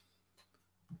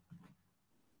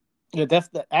 Yeah, that's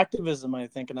the activism, I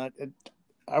think. And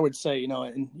I would say,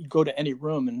 and you go to any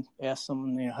room and ask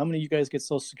someone, how many of you guys get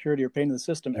Social Security or pay into the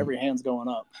system? Every hand's going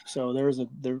up. So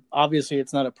obviously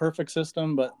it's not a perfect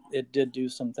system, but it did do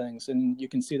some things. And you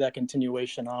can see that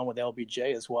continuation on with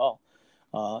LBJ as well.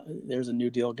 There's a New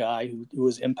Deal guy who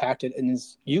was impacted in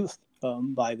his youth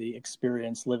by the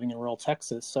experience living in rural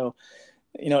Texas. So,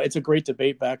 it's a great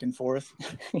debate back and forth.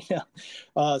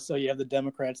 So you have the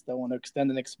Democrats that want to extend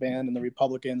and expand, and the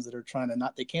Republicans that are trying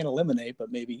to they can't eliminate,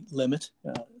 but maybe limit,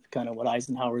 kind of what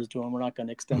Eisenhower is doing. We're not going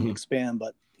to extend and expand,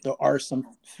 but there are some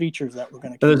features that we're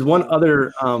going to. There's one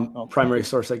other primary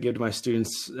source I give to my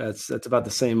students that's about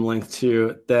the same length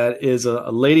too. That is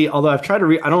a lady, although I've tried to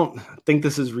read, I don't think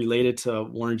this is related to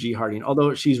Warren G. Harding,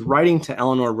 although she's writing to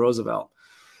Eleanor Roosevelt.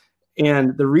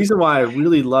 And the reason why I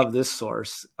really love this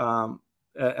source,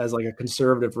 as like a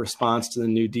conservative response to the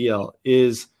New Deal,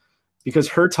 is because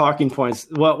her talking points.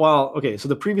 Okay, so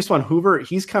the previous one, Hoover,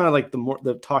 he's kind of like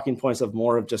the talking points of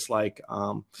more of just like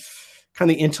kind of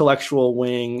the intellectual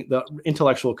wing, the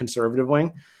intellectual conservative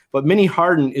wing. But Minnie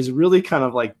Hardin is really kind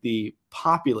of like the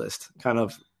populist kind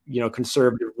of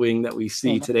conservative wing that we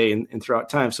see today and throughout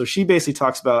time. So she basically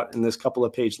talks about in this couple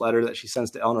of page letter that she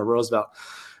sends to Eleanor Roosevelt.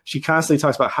 She constantly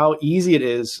talks about how easy it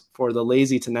is for the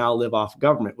lazy to now live off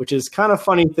government, which is kind of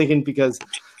funny thinking because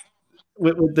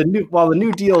with while the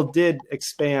New Deal did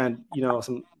expand,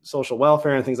 some social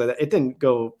welfare and things like that, it didn't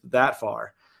go that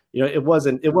far. It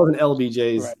wasn't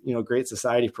LBJ's, Great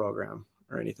Society program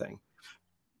or anything.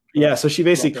 Yeah. So she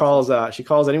basically calls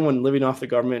anyone living off the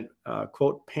government,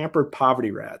 quote, pampered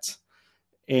poverty rats.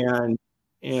 And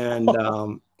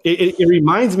It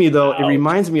reminds me, though, it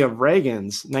reminds me of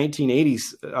Reagan's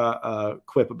 1980s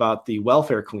quip about the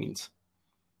welfare queens.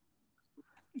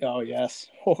 Oh yes.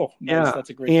 Oh, nice. Yeah. That's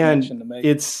a great And connection to make.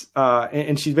 it's,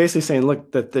 and she's basically saying,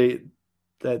 look, that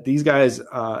these guys,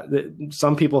 that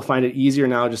some people find it easier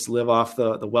now just to live off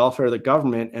the welfare of the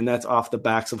government, and that's off the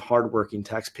backs of hardworking,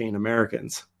 tax-paying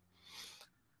Americans.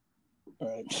 All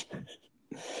right.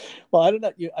 Well, I don't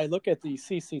know. I look at the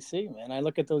CCC, man. I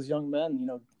look at those young men,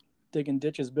 digging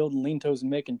ditches, building lean-tos,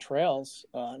 and making trails.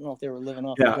 I don't know if they were living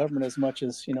off the government as much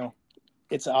as,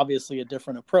 it's obviously a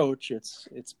different approach.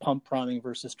 It's pump priming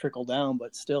versus trickle down,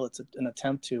 but still it's an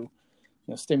attempt to,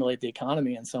 stimulate the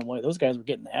economy in some way. Those guys were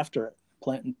getting after it,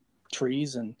 planting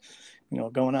trees and,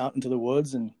 going out into the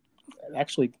woods and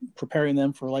actually preparing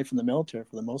them for life in the military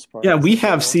for the most part. Yeah, we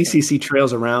have CCC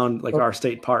trails around like our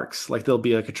state parks. Like there'll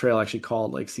be like a trail actually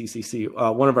called like CCC.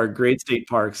 One of our great state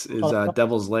parks is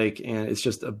Devil's Lake, and it's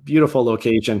just a beautiful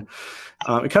location.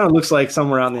 It kind of looks like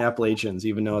somewhere out in the Appalachians,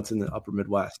 even though it's in the upper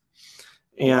Midwest.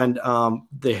 And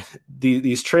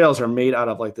these trails are made out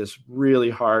of like this really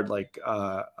hard like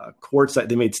quartzite.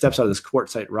 They made steps out of this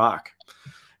quartzite rock.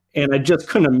 And I just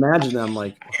couldn't imagine them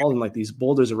like hauling like these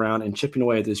boulders around and chipping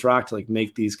away at this rock to like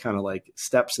make these kind of like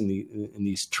steps in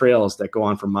these trails that go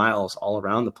on for miles all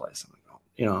around the place.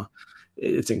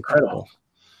 It's incredible.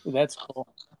 That's cool.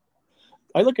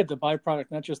 I look at the byproduct,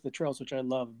 not just the trails, which I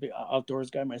love, be outdoors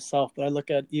guy myself, but I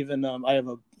look at even, I have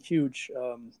a huge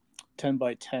 10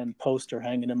 by 10 poster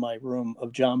hanging in my room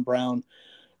of John Brown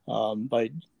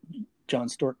by John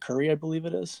Stewart Curry, I believe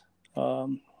it is.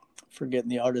 Forgetting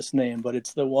the artist's name, but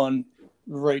it's the one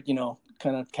right,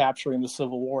 kind of capturing the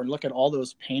Civil War. And look at all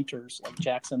those painters like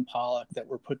Jackson Pollock that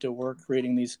were put to work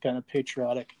creating these kind of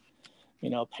patriotic,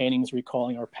 paintings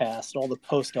recalling our past. All the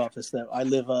post office that I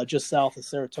live just south of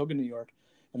Saratoga, New York,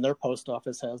 and their post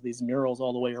office has these murals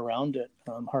all the way around it,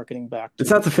 harkening back to. It's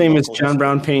not the famous John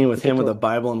Brown painting with him with a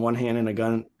Bible in one hand and a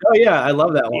gun. Oh yeah, I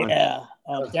love that one. Yeah,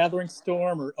 Gathering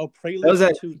Storm or Prelude. That was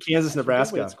at Kansas,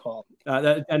 Nebraska. It's called.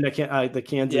 The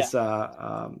Kansas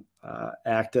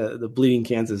act, the Bleeding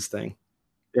Kansas thing.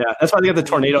 Yeah, that's why they got the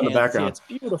tornado in the background. It's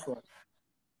beautiful.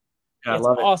 Yeah, it's I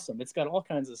love it. Awesome. It's got all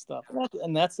kinds of stuff,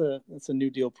 and that's a New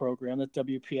Deal program. That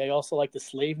WPA. I also like the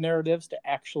slave narratives, to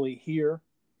actually hear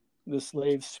the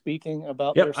slaves speaking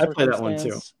about their circumstance. I play that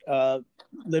one too.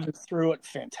 Living through it,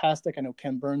 fantastic. I know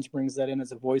Ken Burns brings that in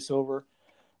as a voiceover.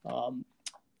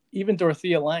 Even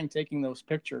Dorothea Lange taking those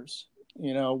pictures,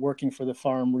 working for the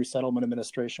Farm Resettlement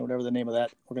Administration, whatever the name of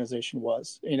that organization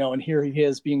was, and here he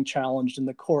is being challenged in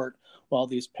the court while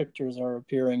these pictures are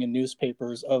appearing in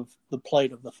newspapers of the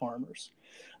plight of the farmers.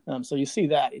 So you see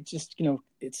that. It's just,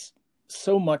 it's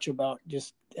so much about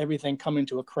just everything coming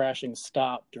to a crashing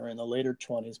stop during the later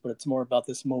 20s, but it's more about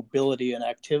this mobility and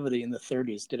activity in the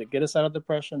 30s. Did it get us out of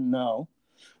depression? No.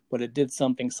 But it did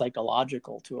something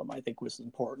psychological to them, I think was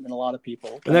important. And a lot of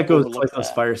people. And that goes like those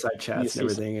fireside chats and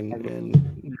everything.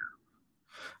 And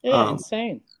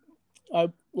insane.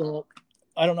 Well,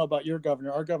 I don't know about your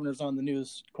governor. Our governor's on the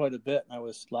news quite a bit. And I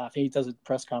was laughing. He does a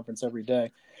press conference every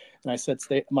day. And I said,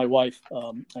 my wife,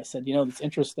 I said, it's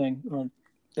interesting. When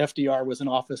FDR was in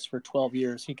office for 12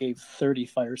 years, he gave 30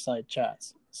 fireside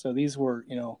chats. So these were,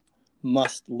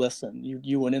 must listen.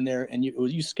 You went in there and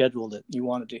you scheduled it. You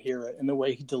wanted to hear it. And the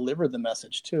way he delivered the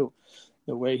message too,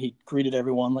 the way he greeted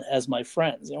everyone as my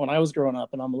friends. And when I was growing up,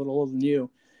 and I'm a little older than you,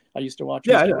 I used to watch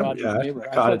Mr. Rogers' Neighborhood.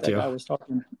 I thought that guy was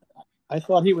talking. I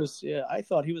thought he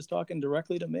was talking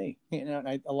directly to me.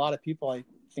 And a lot of people, I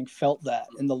think, felt that,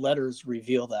 and the letters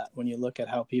reveal that when you look at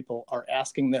how people are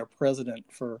asking their president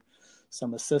for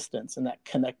some assistance and that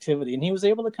connectivity. And he was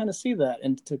able to kind of see that,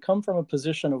 and to come from a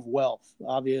position of wealth.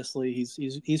 Obviously,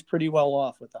 he's pretty well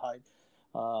off with the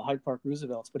Hyde Park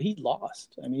Roosevelts, but he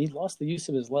lost. I mean, he lost the use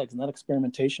of his legs, and that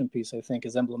experimentation piece, I think,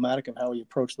 is emblematic of how he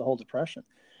approached the whole Depression.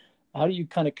 How do you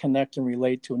kind of connect and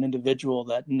relate to an individual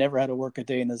that never had to work a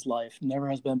day in his life, never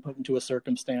has been put into a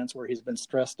circumstance where he's been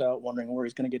stressed out, wondering where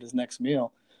he's going to get his next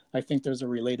meal? I think there's a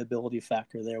relatability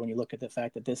factor there when you look at the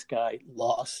fact that this guy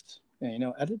lost,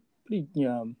 at a pretty,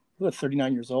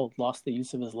 39 years old, lost the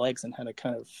use of his legs and had to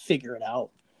kind of figure it out.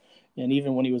 And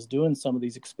even when he was doing some of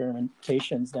these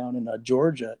experimentations down in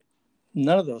Georgia,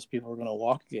 none of those people were going to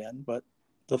walk again. But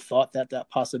the thought that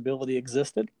possibility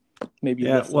existed, maybe.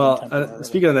 Yeah. Well,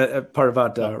 speaking of that part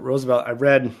about Roosevelt, I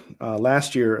read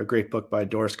last year a great book by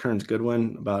Doris Kearns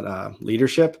Goodwin about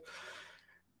leadership.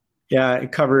 Yeah,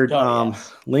 it covered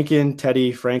Lincoln,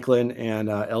 Teddy, Franklin, and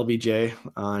LBJ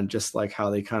on just like how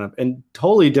they kind of, and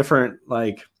totally different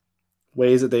like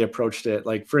ways that they approached it.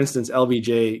 Like, for instance,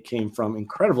 LBJ came from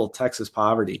incredible Texas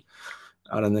poverty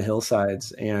out on the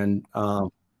hillsides, and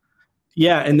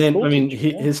Yeah, and then Cool I mean, teacher,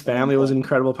 yeah. his family was in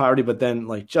incredible poverty, but then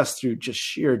like just through just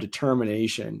sheer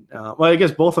determination. Well, I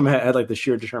guess both of them had like the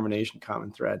sheer determination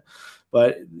common thread,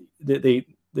 but they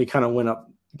kind of went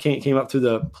up, came up through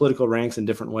the political ranks in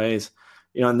different ways,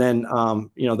 and then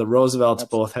the Roosevelts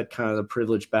both had kind of the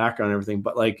privileged background and everything,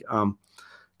 but like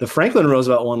the Franklin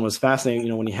Roosevelt one was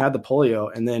fascinating. When he had the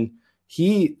polio, and then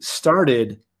he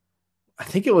started, I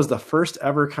think it was the first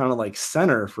ever kind of like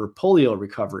center for polio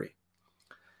recovery.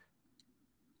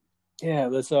 Yeah,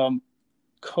 there's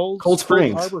Cold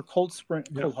Springs. Cold Springs.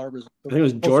 Yeah. Cold Harbor. I think it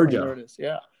was Georgia. There it is.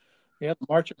 Yeah. Yeah, the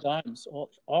March of Dimes,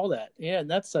 all that. Yeah, and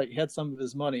that's he had some of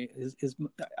his money.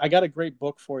 I got a great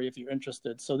book for you if you're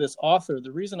interested. So this author,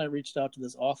 the reason I reached out to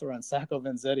this author on Sacco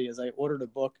Vanzetti is I ordered a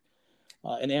book,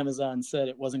 and Amazon said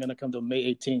it wasn't going to come till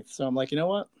May 18th. So I'm like, you know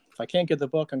what? If I can't get the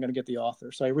book, I'm going to get the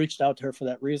author. So I reached out to her for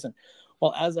that reason.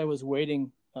 Well, as I was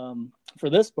waiting for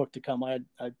this book to come, I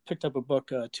picked up a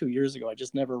book 2 years ago. I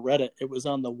just never read it. It was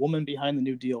on the woman behind the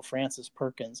New Deal, Frances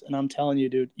Perkins. And I'm telling you,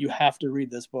 dude, you have to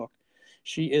read this book.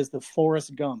 She is the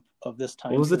Forrest Gump of this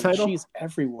time. What was the title? She's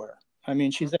everywhere. I mean,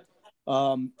 she's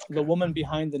the woman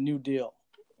behind the New Deal.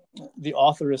 The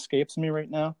author escapes me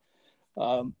right now,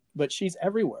 but she's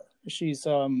everywhere. She's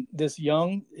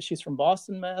she's from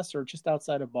Boston, Mass, or just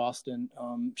outside of Boston.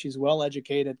 She's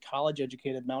well-educated,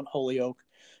 college-educated, Mount Holyoke.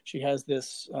 She has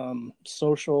this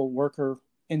social worker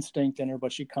instinct in her,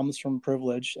 but she comes from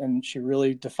privilege, and she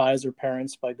really defies her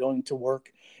parents by going to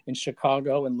work in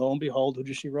Chicago. And lo and behold, who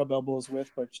does she rub elbows with?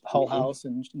 But Hull House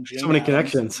and Jane so many Addams.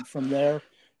 connections. And from there,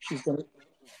 she's going to.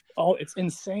 Oh, it's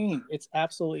insane. It's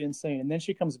absolutely insane. And then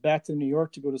she comes back to New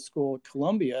York to go to school at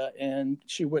Columbia, and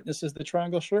she witnesses the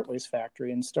Triangle Shirtwaist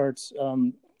Factory and starts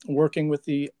working with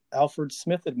the Alfred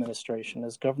Smith administration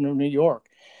as governor of New York.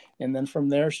 And then from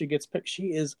there, she gets picked.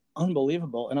 She is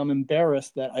unbelievable. And I'm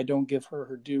embarrassed that I don't give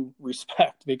her due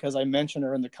respect, because I mention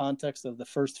her in the context of the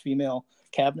first female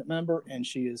cabinet member. And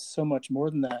she is so much more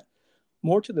than that.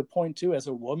 More to the point, too, as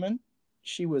a woman,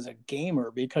 she was a gamer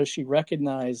because she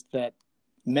recognized that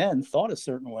men thought a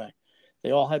certain way. They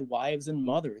all had wives and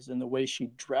mothers, and the way she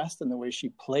dressed and the way she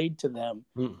played to them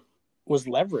was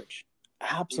leverage.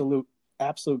 Absolute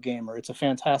gamer. It's a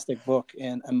fantastic book,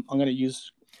 and I'm going to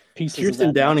use pieces Kirsten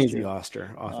of that Downey's the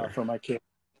author for my kid.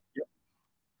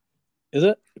 Is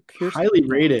it Kirsten? Highly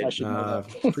rated?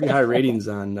 Pretty high ratings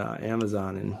on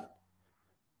Amazon. And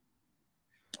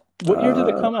what year did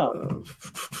it come out?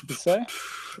 Did you say?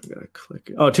 I gotta click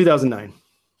it. 2009.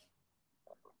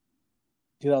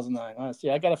 2009. Honestly,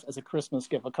 I got it as a Christmas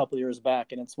gift a couple of years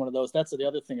back, and it's one of those. That's the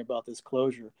other thing about this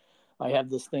closure. I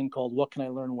have this thing called What Can I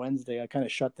Learn Wednesday. I kind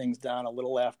of shut things down a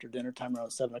little after dinner time around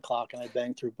 7:00, and I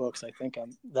bang through books. I think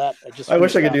I'm that. I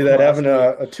wish I could do that. Having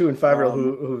a 2 and 5-year-old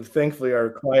who thankfully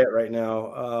are quiet right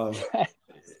now.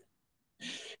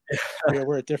 Yeah,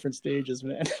 we're at different stages,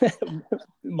 man.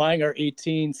 Mine are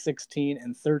 18, 16,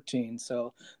 and 13.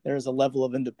 So there's a level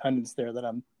of independence there that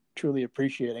I'm truly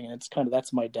appreciating, and it's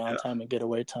that's my downtime and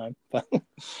getaway time. But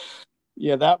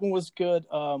yeah, that one was good.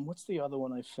 What's the other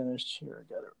one I finished here?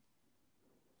 I got it.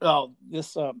 Oh,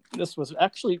 this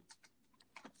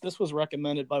was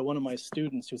recommended by one of my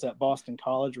students who's at Boston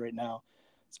College right now.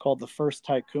 It's called The First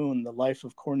Tycoon: The Life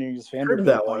of Cornelius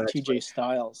Vanderbilt by T.J.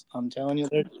 Stiles. I'm telling you,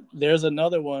 there's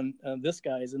another one. This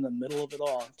guy is in the middle of it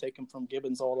all. Take him from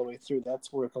Gibbons all the way through.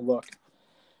 That's worth a look.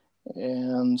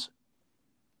 And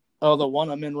the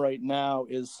one I'm in right now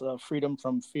is Freedom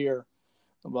from Fear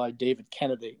by David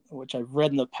Kennedy, which I've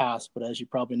read in the past, but as you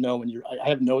probably know, I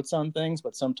have notes on things,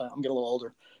 but sometimes I'm getting a little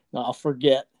older. Now I'll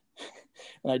forget,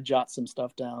 and I jot some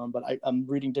stuff down, but I'm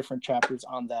reading different chapters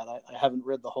on that. I haven't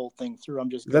read the whole thing through. I'm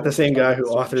just. Is that the same guy who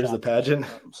authors the pageant?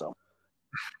 So.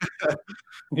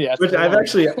 Yeah. Which I've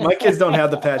actually, my kids don't have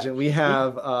the pageant. We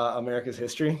have America's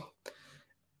History.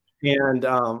 And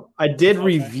I did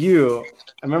review.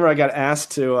 I remember I got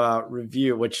asked to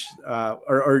review, which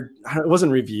or it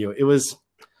wasn't review. It was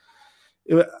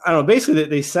I don't know. Basically,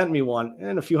 they sent me one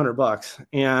and a few $100,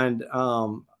 and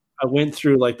I went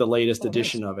through like the latest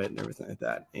edition of it and everything like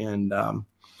that. And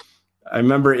I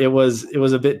remember it was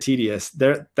a bit tedious.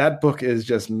 That book is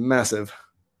just massive.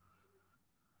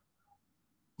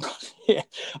 Yeah,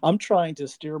 I'm trying to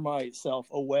steer myself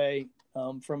away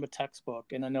from a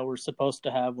textbook, and I know we're supposed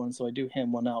to have one, so I do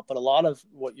hand one out. But a lot of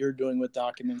what you're doing with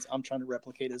documents, I'm trying to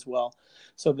replicate as well.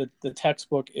 So the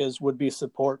textbook would be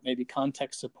support, maybe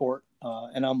context support,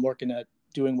 and I'm working at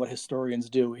doing what historians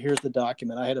do. Here's the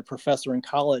document. I had a professor in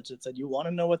college that said, "You want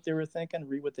to know what they were thinking?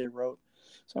 Read what they wrote."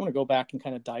 So I'm going to go back and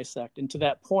kind of dissect. And to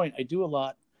that point, I do a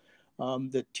lot.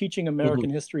 The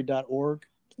teachingamericanhistory.org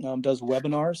does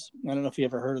webinars. I don't know if you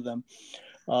ever heard of them.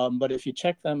 But if you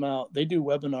check them out, they do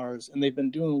webinars, and they've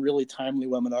been doing really timely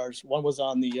webinars. One was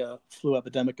on the flu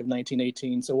epidemic of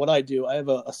 1918. So what I do, I have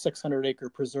a 600-acre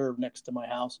preserve next to my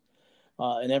house.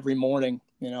 And every morning,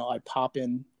 I pop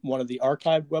in one of the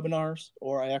archived webinars,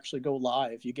 or I actually go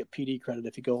live. You get PD credit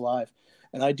if you go live.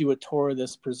 And I do a tour of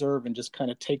this preserve and just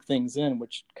kind of take things in,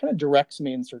 which kind of directs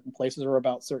me in certain places or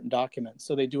about certain documents.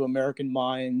 So they do American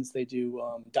mines. They do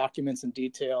documents in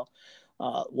detail.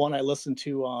 One I listened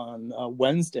to on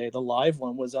Wednesday, the live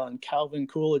one, was on Calvin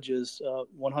Coolidge's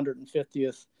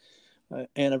 150th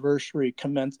anniversary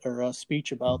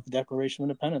speech about the Declaration of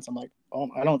Independence. I'm like, oh,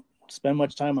 I don't spend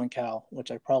much time on Cal,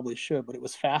 which I probably should, but it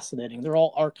was fascinating. They're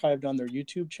all archived on their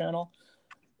YouTube channel.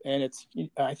 And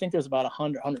I think there's about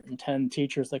 110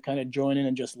 teachers that kind of join in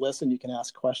and just listen. You can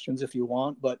ask questions if you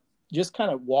want, but just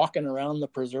kind of walking around the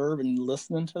preserve and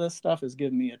listening to this stuff has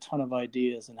given me a ton of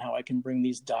ideas and how I can bring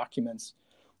these documents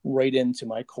right into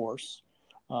my course.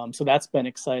 So that's been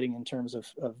exciting in terms of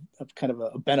kind of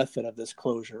a benefit of this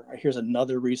closure. Here's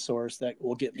another resource that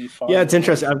will get me far. Yeah, it's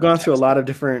interesting. I've gone through a lot of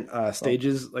different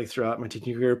stages like throughout my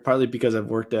teaching career, partly because I've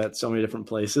worked at so many different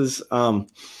places.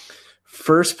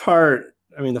 First part,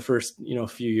 I mean, the first,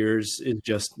 few years is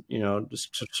just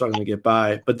struggling to get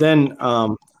by. But then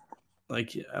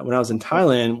like when I was in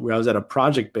Thailand, where I was at a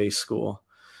project-based school,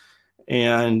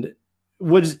 and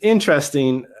what's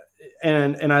interesting,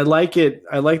 and I like it.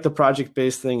 I like the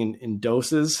project-based thing in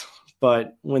doses,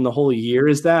 but when the whole year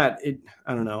is that,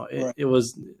 I don't know, it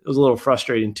was a little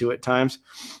frustrating too at times.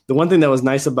 The one thing that was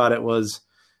nice about it was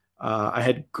I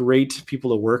had great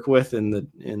people to work with in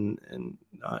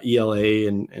ELA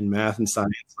and math and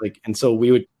science, and so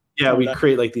we'd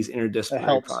create like these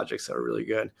interdisciplinary projects that were really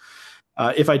good.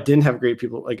 If I didn't have great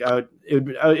people, like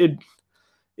it'd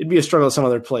be a struggle at some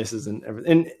other places and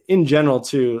everything. And in general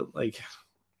too, like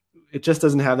it just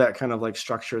doesn't have that kind of like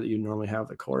structure that you normally have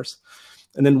the course.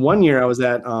 And then one year I was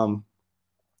at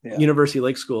University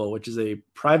Lake School, which is a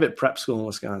private prep school in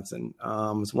Wisconsin.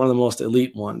 It's one of the most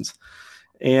elite ones,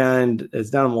 and it's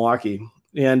down in Milwaukee.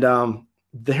 And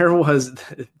they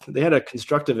had a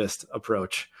constructivist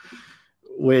approach,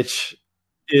 which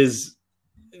is,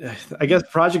 I guess,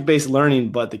 project-based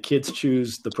learning, but the kids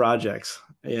choose the projects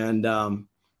and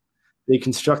they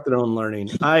construct their own learning.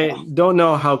 I don't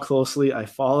know how closely I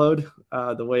followed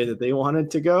the way that they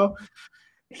wanted to go.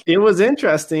 It was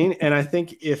interesting. And I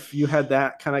think if you had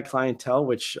that kind of clientele,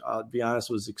 which I'll be honest,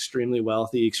 was extremely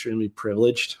wealthy, extremely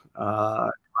privileged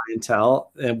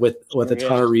clientele, and with a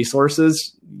ton of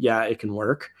resources, it can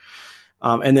work.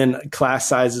 And then class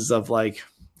sizes of like,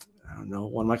 I don't know,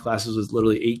 one of my classes was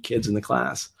literally 8 kids in the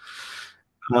class.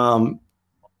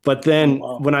 But then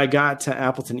when I got to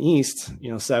Appleton East,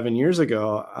 7 years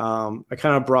ago, I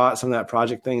kind of brought some of that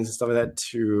project things and stuff like that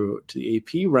to the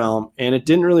AP realm, and it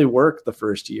didn't really work the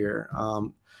first year.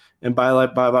 And by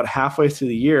about halfway through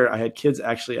the year, I had kids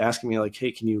actually asking me like,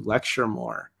 "Hey, can you lecture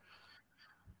more?"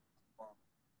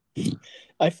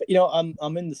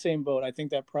 I'm in the same boat. I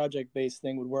think that project-based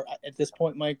thing would work at this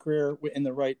point in my career. In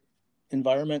the right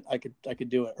environment, I could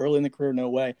do it. Early in the career,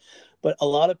 no way. But a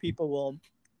lot of people will,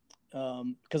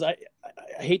 because I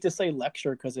hate to say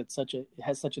lecture because it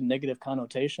has such a negative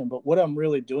connotation. But what I'm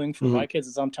really doing for my kids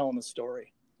is I'm telling a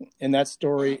story. And that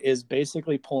story is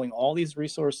basically pulling all these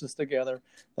resources together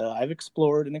that I've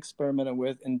explored and experimented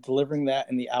with and delivering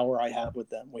that in the hour I have with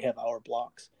them. We have hour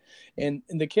blocks. And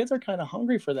the kids are kind of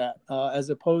hungry for that, as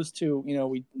opposed to,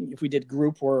 if we did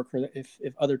group work or if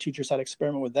other teachers had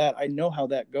experiment with that, I know how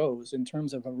that goes in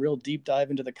terms of a real deep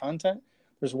dive into the content.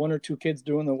 There's 1 or 2 kids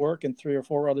doing the work and 3 or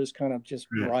 4 others kind of just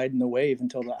riding the wave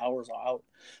until the hour's out.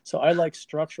 So I like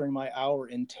structuring my hour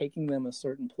and taking them a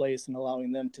certain place and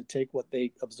allowing them to take what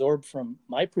they absorb from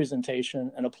my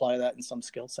presentation and apply that in some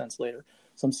skill sense later,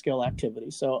 some skill activity.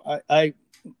 So I'm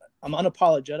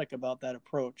unapologetic about that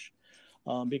approach.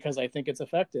 Because I think it's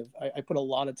effective. I put a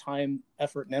lot of time,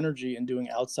 effort, and energy in doing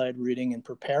outside reading and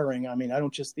preparing. I mean,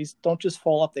 these don't just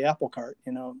fall off the apple cart.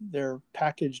 They're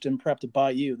packaged and prepped by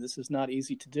you. This is not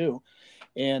easy to do.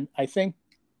 And I think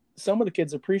some of the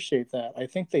kids appreciate that. I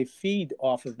think they feed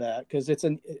off of that because it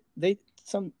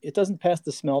doesn't pass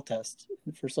the smell test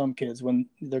for some kids when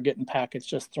they're getting packets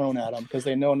just thrown at them because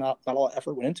they know not a lot of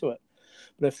effort went into it.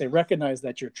 But if they recognize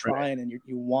that you're trying and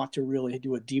you want to really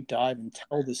do a deep dive and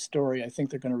tell this story, I think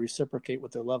they're going to reciprocate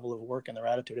with their level of work and their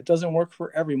attitude. It doesn't work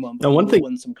for everyone, but we'll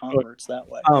win some converts that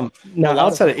way. Now,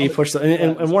 outside of A-Push,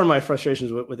 and one of my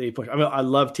frustrations with A-Push, I mean, I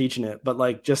love teaching it, but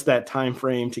like just that time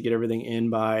frame to get everything in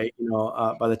by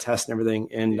the test and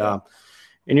everything, and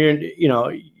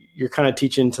you're kind of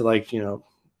teaching to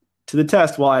to the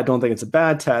test. While I don't think it's a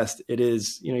bad test, it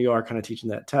is you are kind of teaching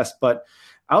that test, but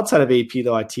outside of AP,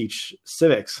 though, I teach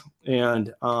civics,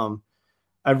 and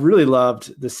I've really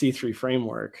loved the C3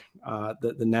 framework,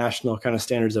 the national kind of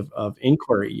standards of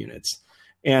inquiry units.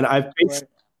 And I've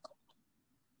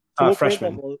Right. So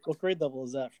freshman. What grade level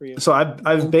is that for you? So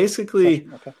I've basically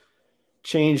okay.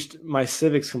 changed my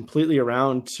civics completely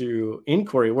around to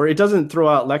inquiry, where it doesn't throw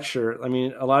out lecture. I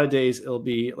mean, a lot of days it'll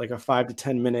be like a 5 to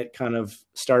 10 minute kind of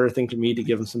starter thing to me to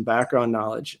give them some background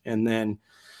knowledge. And then,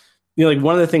 like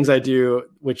one of the things I do,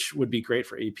 which would be great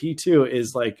for AP too,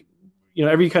 is like,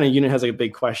 every kind of unit has like a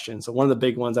big question. So one of the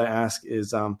big ones I ask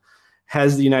is,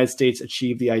 has the United States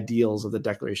achieved the ideals of the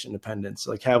Declaration of Independence?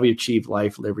 Like, have we achieved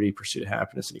life, liberty, pursuit of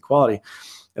happiness, and equality?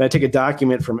 And I take a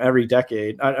document from every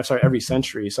every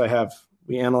century. So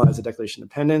we analyze the Declaration of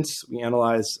Independence. We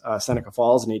analyze Seneca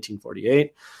Falls in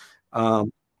 1848.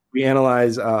 We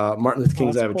analyze Martin Luther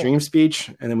King's I Have a Dream speech.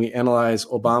 And then we analyze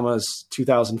Obama's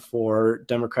 2004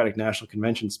 Democratic National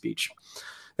Convention speech.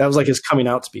 That was like his coming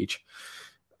out speech.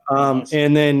 Nice.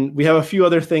 And then we have a few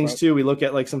other things too. We look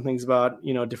at like some things about,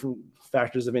 different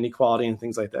factors of inequality and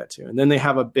things like that too. And then they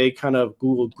have a big kind of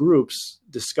Google Groups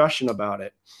discussion about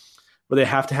it, where they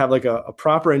have to have like a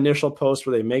proper initial post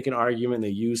where they make an argument, they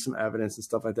use some evidence and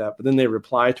stuff like that, but then they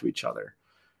reply to each other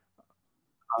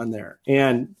on there.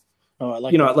 And, it's,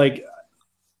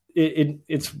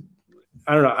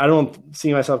 I don't know. I don't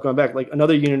see myself going back. Like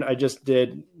another unit I just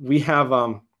did, we have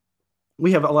a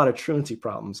lot of truancy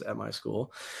problems at my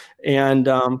school. And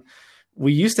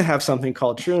we used to have something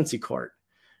called truancy court,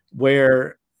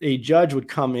 where a judge would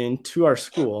come into our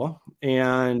school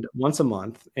and once a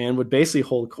month and would basically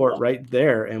hold court right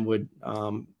there, and would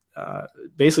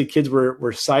basically kids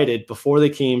were cited before they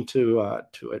came to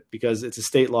it, because it's a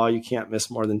state law. You can't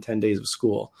miss more than 10 days of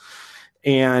school.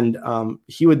 And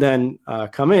he would then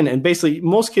come in, and basically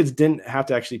most kids didn't have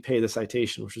to actually pay the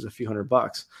citation, which was a few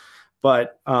 $100,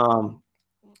 but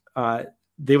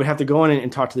they would have to go in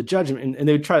and talk to the judge, and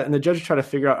they would try, and the judge would try to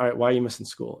figure out, all right, why are you missing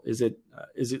school? Is it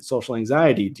social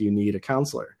anxiety? Do you need a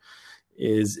counselor?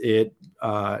 Is it,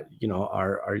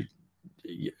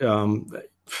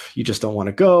 you just don't want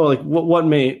to go? Like what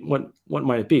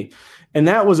might it be? And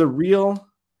that was a real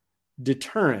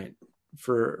deterrent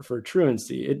for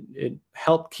truancy. It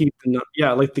helped keep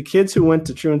like the kids who went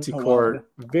to truancy court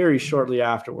very shortly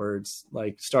afterwards,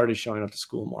 like started showing up to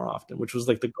school more often, which was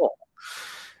like the goal.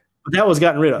 But that was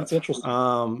gotten rid of. That's interesting.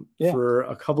 For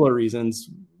a couple of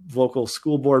reasons. Local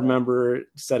school board member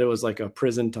said it was like a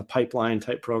prison to pipeline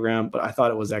type program, but I thought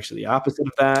it was actually the opposite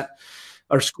of that,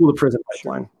 or school to prison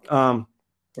pipeline.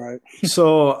 Right.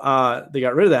 So they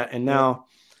got rid of that, and now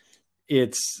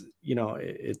it's kind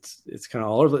of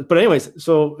all over. But anyways,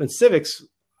 so in civics,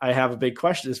 I have a big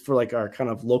question is for like our kind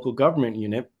of local government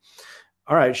unit.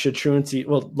 All right, should truancy?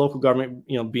 Well, local government,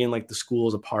 being like the school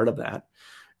is a part of that.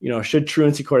 Should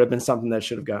truancy court have been something that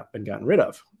should have been gotten rid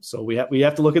of? So we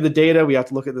have to look at the data. We have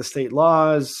to look at the state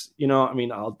laws.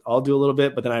 I'll do a little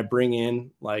bit, but then I bring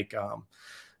in like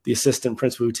the assistant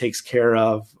principal who takes care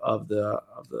of the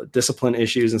discipline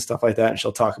issues and stuff like that, and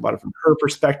she'll talk about it from her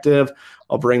perspective.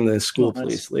 I'll bring the school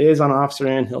police liaison officer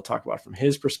in. He'll talk about it from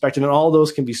his perspective, and all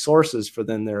those can be sources for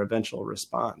then their eventual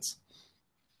response.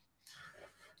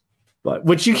 But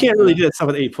which you can't really do that stuff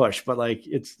with A-push, but like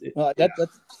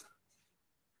that's.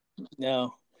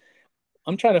 No,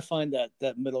 I'm trying to find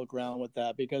that middle ground with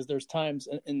that, because there's times,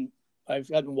 and I've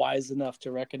gotten wise enough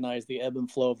to recognize the ebb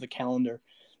and flow of the calendar.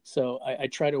 So I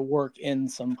try to work in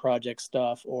some project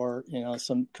stuff or,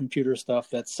 some computer stuff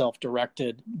that's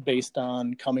self-directed based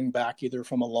on coming back either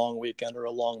from a long weekend or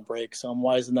a long break. So I'm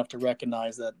wise enough to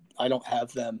recognize that I don't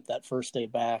have them that first day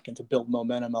back, and to build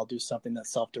momentum, I'll do something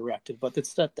that's self-directed. But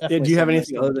it's definitely. Do you have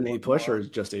anything other than A-push, or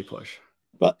just A-push?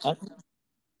 But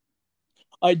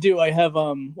I do. I have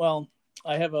I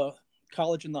have a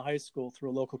college in the high school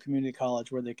through a local community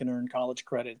college where they can earn college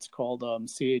credit. It's called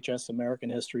CHS American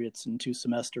History. It's in 2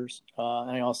 semesters.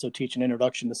 And I also teach an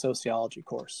introduction to sociology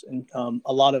course. And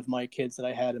a lot of my kids that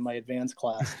I had in my advanced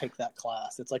class take that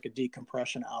class. It's like a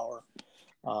decompression hour.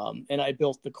 And I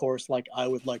built the course like I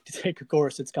would like to take a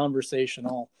course. It's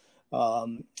conversational.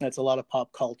 It's a lot of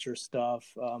pop culture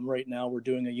stuff. Right now we're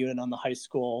doing a unit on the high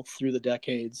school through the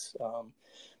decades.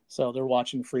 So they're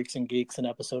watching Freaks and Geeks, an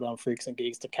episode on Freaks and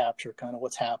Geeks, to capture kind of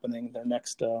what's happening. Their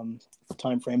next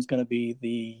time frame is going to be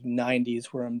the 90s,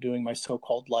 where I'm doing my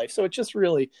so-called life. So it's just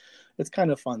really, it's kind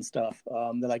of fun stuff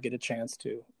that I get a chance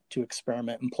to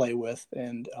experiment and play with.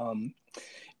 And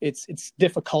it's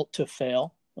difficult to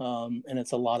fail. And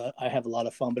I have a lot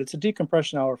of fun, but it's a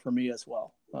decompression hour for me as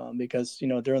well. Because,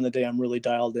 during the day I'm really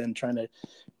dialed in, trying to,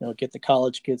 get the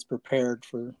college kids prepared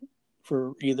for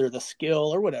for either the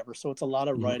skill or whatever. So it's a lot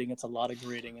of writing, it's a lot of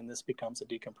grading, and this becomes a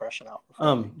decompression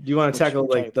hour. Do you want to tackle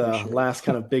like the last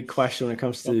kind of big question when it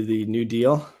comes to the New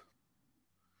Deal?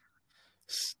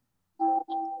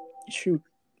 Shoot.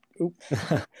 Oop.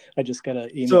 I just got an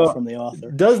email from the author.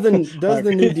 Does the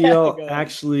New Deal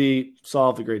actually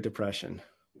solve the Great Depression?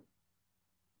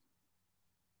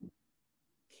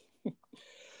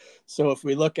 So if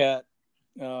we look at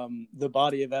the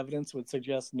body of evidence would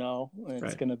suggest no, and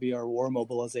it's going to be our war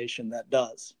mobilization that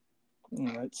does.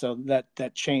 Right? So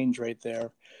that change right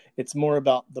there, it's more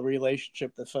about the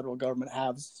relationship the federal government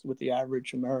has with the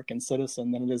average American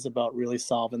citizen than it is about really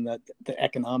solving the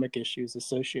economic issues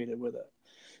associated with it.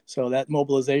 So that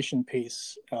mobilization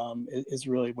piece is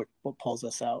really what pulls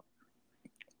us out.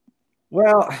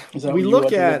 Well, we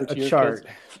look at a chart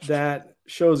that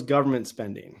shows government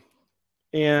spending.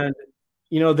 And,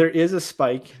 there is a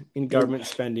spike in government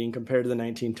spending compared to the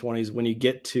 1920s when you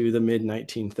get to the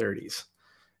mid-1930s.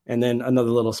 And then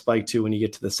another little spike, too, when you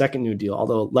get to the second New Deal,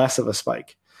 although less of a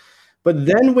spike. But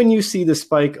then when you see the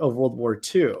spike of World War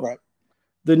II,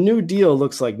 the New Deal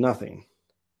looks like nothing.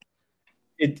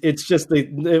 It's just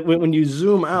when you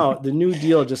zoom out, the New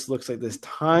Deal just looks like this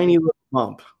tiny little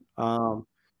bump. And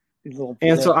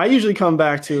so I usually come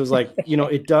back to is like,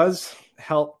 it does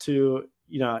help to,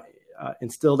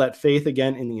 instill that faith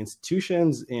again in the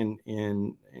institutions,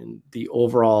 in the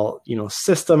overall,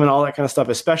 system and all that kind of stuff,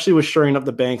 especially with shoring up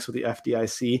the banks with the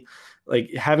FDIC,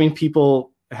 like having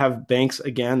people have banks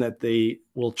again that they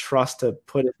will trust to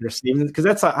put in their savings, because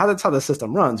that's how the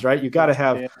system runs, right? You got to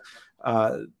have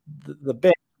the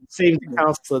bank savings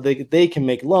accounts so they can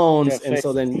make loans. And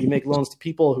so then you make loans to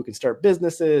people who can start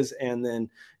businesses. And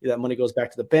then that money goes back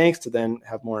to the banks to then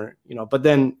have more, but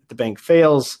then the bank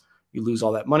fails, you lose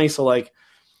all that money. So like,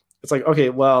 it's like, okay,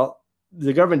 well,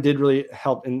 the government did really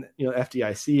help in,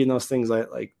 FDIC and those things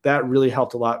like that really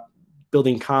helped a lot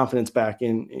building confidence back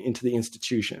into the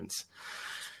institutions.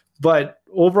 But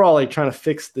overall, like trying to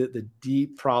fix the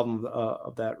deep problem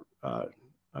of that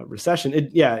recession,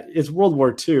 it's World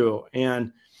War II.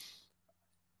 And,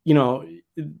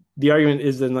 the argument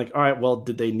is then like, all right, well,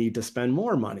 did they need to spend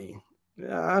more money?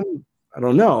 I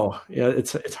don't know. Yeah,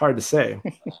 it's hard to say.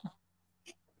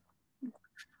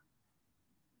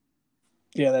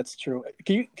 Yeah, that's true.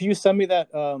 Can you send me that?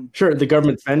 Sure, the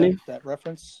government spending that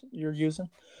reference you're using.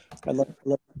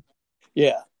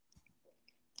 Yeah,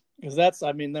 because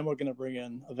then we're going to bring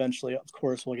in eventually. Of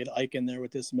course, we'll get Ike in there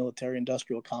with this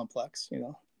military-industrial complex.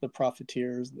 The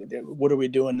profiteers. What are we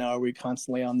doing now? Are we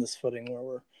constantly on this footing where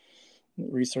we're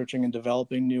researching and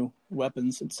developing new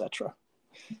weapons, etc.?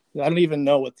 I don't even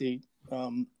know what the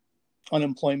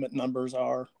unemployment numbers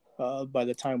are. By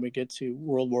the time we get to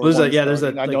World War I. There's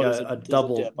a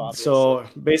double. Dip, so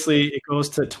basically it goes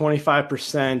to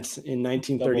 25% in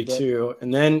 1932.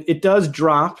 And then it does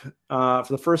drop for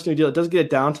the first New Deal. It does get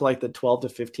it down to like the 12 to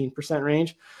 15%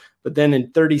 range. But then in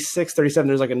 36, 37,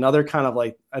 there's like another kind of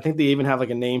like, I think they even have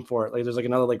like a name for it. Like there's like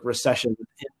another like recession.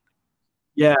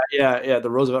 Yeah. The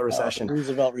Roosevelt recession. It's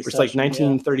like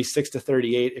 1936 to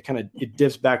 38. It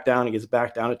dips back down and gets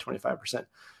back down to 25%.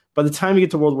 By the time you get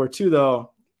to World War II,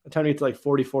 though, by the time you get to like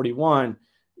 40, 41,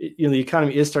 the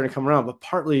economy is starting to come around. But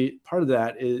part of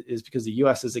that is because the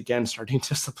U.S. is again starting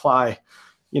to supply,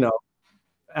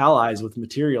 allies with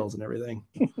materials and everything.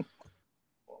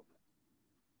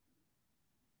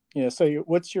 Yeah. So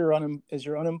what's your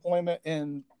unemployment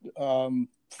in 40,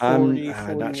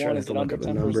 I'm not sure. Is it under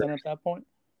 10% at that point?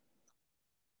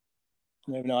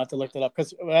 Maybe I'll have to look that up,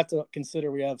 because we have to consider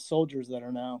we have soldiers that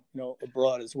are now,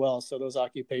 abroad as well. So those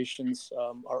occupations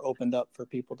are opened up for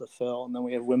people to fill, and then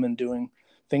we have women doing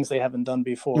things they haven't done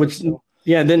before. When you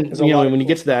get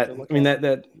to that,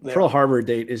 that Pearl Harbor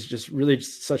date is just really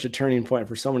such a turning point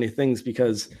for so many things,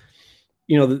 because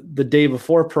the day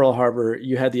before Pearl Harbor,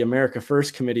 you had the America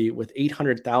First Committee with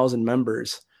 800,000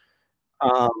 members.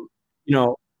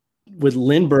 With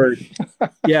Lindbergh,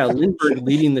 Lindbergh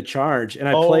leading the charge, and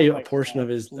I play a portion of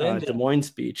his Des Moines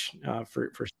speech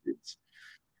for students.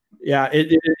 Yeah,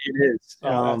 it is.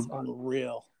 That's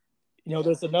unreal.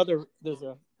 There's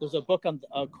a book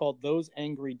called Those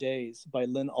Angry Days by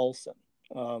Lynn Olson,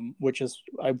 which is,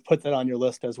 I put that on your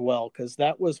list as well, because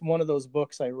that was one of those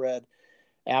books I read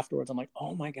afterwards. I'm like,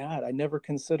 oh my God, I never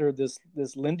considered this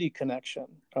Lindy connection.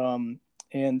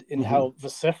 And how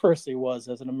vociferous he was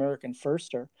as an American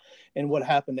firster, and what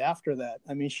happened after that.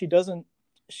 I mean, she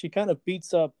kind of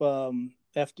beats up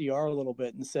FDR a little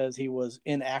bit and says he was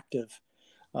inactive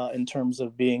in terms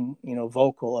of being,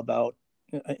 vocal about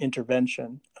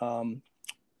intervention.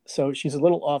 So she's a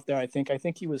little off there. I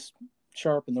think he was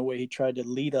sharp in the way he tried to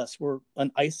lead us. We're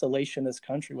an isolationist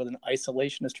country with an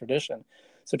isolationist tradition.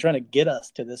 So trying to get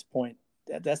us to this point,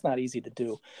 that's not easy to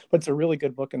do. But it's a really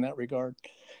good book in that regard.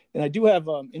 And I do have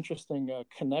interesting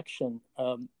connection.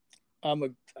 I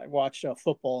watch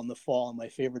football in the fall, and my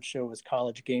favorite show is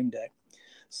College Game Day.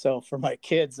 So for my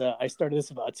kids, I started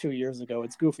this about 2 years ago.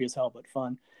 It's goofy as hell, but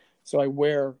fun. So I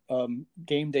wear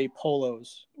game day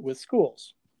polos with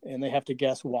schools, and they have to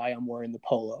guess why I'm wearing the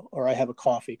polo, or I have a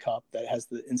coffee cup that has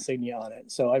the insignia on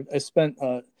it. So I spent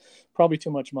probably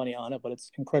too much money on it, but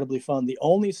it's incredibly fun. The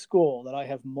only school that I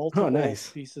have multiple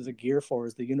pieces of gear for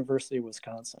is the University of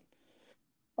Wisconsin.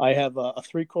 I have a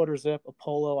 3/4 zip, a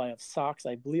polo. I have socks.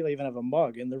 I believe I even have a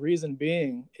mug. And the reason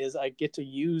being is I get to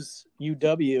use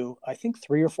UW, I think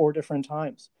 3 or 4 different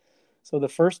times. So the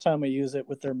first time I use it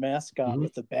with their mascot,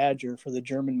 with the badger for the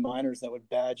German miners that would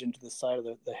badge into the side of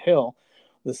the hill.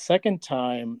 The second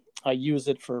time I use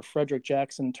it for Frederick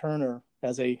Jackson Turner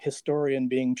as a historian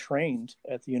being trained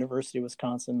at the University of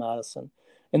Wisconsin-Madison.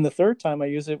 And the third time I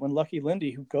use it when Lucky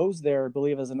Lindy, who goes there, I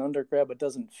believe, as an undergrad but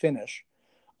doesn't finish,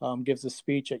 gives a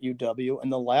speech at UW.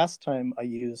 And the last time I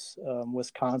use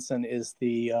Wisconsin is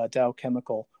the Dow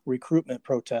Chemical recruitment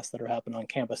protests that are happening on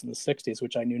campus in the 60s,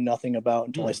 which I knew nothing about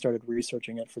until I started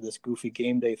researching it for this goofy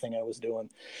game day thing I was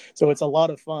doing. So it's a lot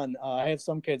of fun. I have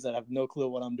some kids that have no clue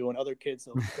what I'm doing. Other kids,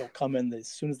 they'll come in as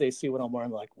soon as they see what I'm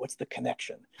wearing, like, what's the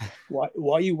connection? Why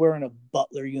are you wearing a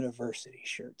Butler University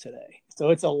shirt today? So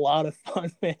it's a lot of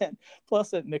fun, man.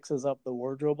 Plus it mixes up the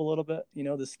wardrobe a little bit. You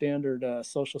know, the standard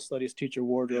social studies teacher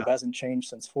wardrobe hasn't changed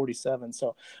since 47.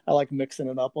 So I like mixing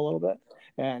it up a little bit,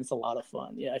 and it's a lot of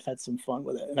fun. Yeah, I've had some fun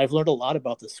with it, and I've learned a lot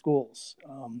about the schools.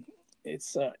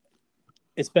 It's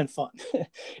been fun.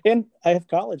 And I have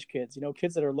college kids,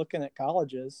 kids that are looking at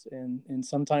colleges, and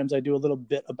sometimes I do a little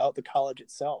bit about the college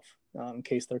itself in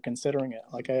case they're considering it.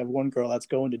 Like I have one girl that's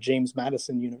going to James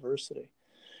Madison University.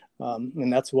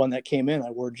 And that's one that came in.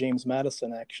 I wore James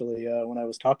Madison actually when I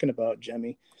was talking about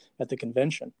Jemmy at the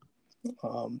convention.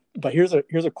 But here's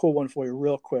a cool one for you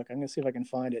real quick. I'm going to see if I can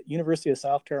find it. University of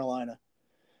South Carolina.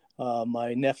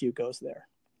 My nephew goes there.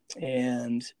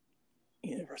 And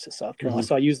University of South Carolina.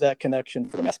 So I use that connection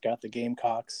for the mascot, the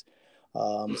Gamecocks,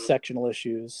 sectional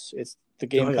issues. It's the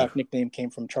Gamecock nickname came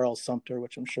from Charles Sumter,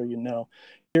 which I'm sure you know.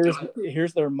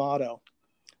 Here's their motto.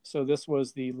 So this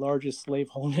was the largest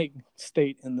slaveholding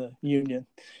state in the Union.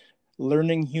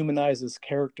 Learning humanizes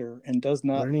character and does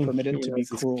not permit it to be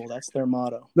cruel. That's their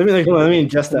motto. Let me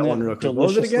ingest that one real quick. What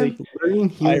was it again?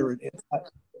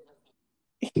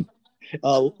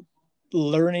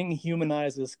 Learning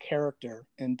humanizes character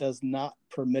and does not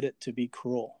permit it to be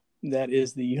cruel. That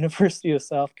is the University of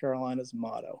South Carolina's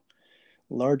motto.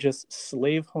 Largest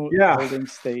slaveholding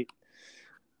state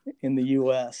in the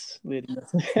U.S.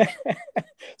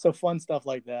 So fun stuff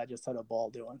like that. I just had a ball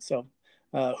doing. So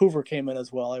Hoover came in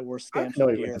as well. I wore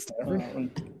Stanford gear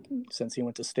since he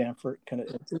went to Stanford.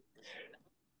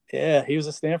 Yeah, he was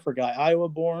a Stanford guy, Iowa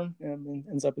born, and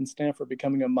ends up in Stanford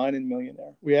becoming a mining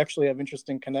millionaire. We actually have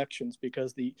interesting connections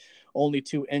because the only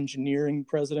 2 engineering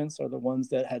presidents are the ones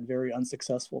that had very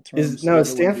unsuccessful terms. Now,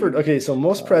 Stanford, okay, so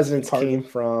most presidents came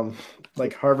from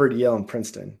like Harvard, Yale, and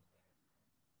Princeton.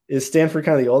 Is Stanford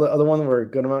kind of the other one where a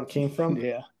good amount came from?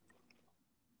 Yeah.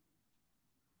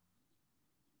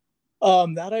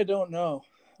 That I don't know.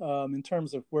 In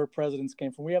terms of where presidents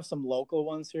came from, we have some local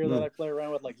ones here that I play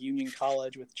around with, like Union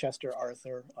College with Chester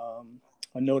Arthur,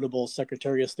 a notable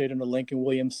Secretary of State under Lincoln,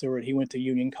 William Seward. He went to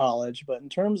Union College. But in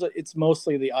terms of, it's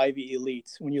mostly the Ivy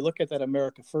elites. When you look at that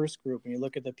America First group and you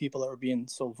look at the people that were being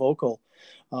so vocal,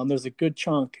 there's a good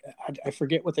chunk. I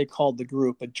forget what they called the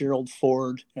group, but Gerald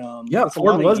Ford.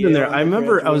 Ford was in there. I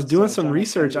remember I was doing some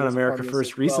research on America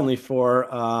First recently for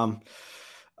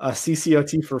a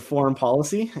CCOT for foreign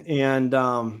policy, and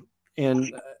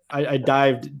I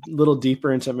dived a little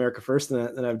deeper into America First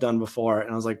than I've done before,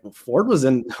 and I was like, well, Ford was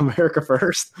in America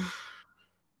First.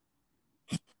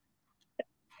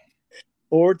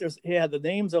 Or the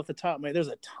names off the top. There's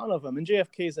a ton of them, and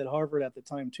JFK's at Harvard at the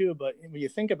time too. But when you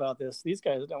think about this, these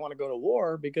guys don't want to go to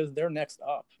war because they're next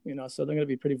up, so they're going to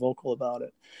be pretty vocal about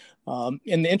it.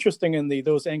 And interesting in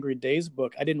those Angry Days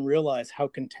book, I didn't realize how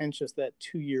contentious that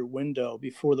 2-year window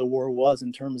before the war was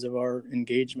in terms of our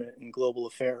engagement in global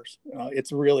affairs.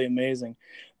 It's really amazing.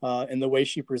 And the way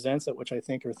she presents it, which I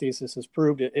think her thesis has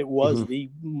proved, it was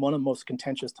one of the most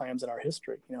contentious times in our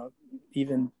history.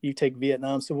 Even you take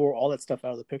Vietnam, Civil War, all that stuff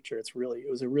out of the picture. It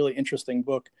was a really interesting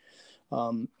book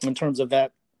in terms of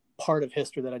that part of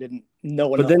history that I didn't know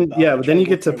But enough then, about. yeah, I but try then to you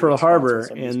get work to my way Pearl responsible Harbor,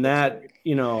 some of these and books I that,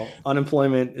 read.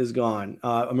 unemployment is gone.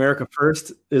 America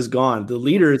First is gone. The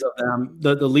leaders of them,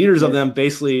 the leaders of Yeah. them,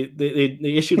 basically they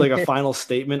issued like a final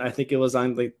statement. I think it was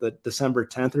on like the December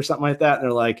 10th or something like that. And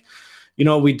they're like,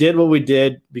 we did what we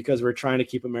did because we're trying to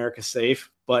keep America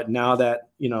safe. But now that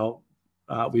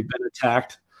we've been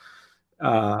attacked,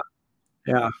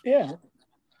 yeah. Yeah.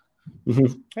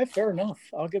 Mhm. Hey, fair enough.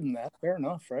 I'll give them that. Fair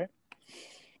enough, right?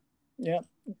 Yeah.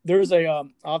 There's I'll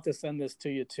have to send this to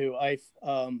you too.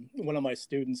 One of my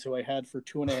students who I had for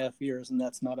 2.5 years, and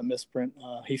that's not a misprint.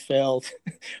 He failed.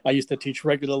 I used to teach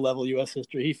regular level U.S.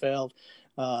 history. He failed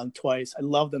twice. I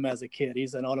loved him as a kid.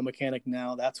 He's an auto mechanic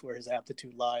now. That's where his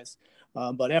aptitude lies.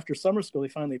 But after summer school, he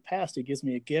finally passed. He gives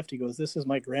me a gift. He goes, "This is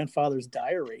my grandfather's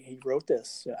diary. He wrote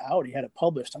this out. He had it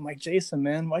published." I'm like, "Jason,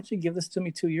 man, why'd you give this to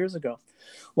me 2 years ago?"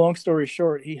 Long story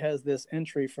short, he has this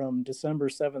entry from December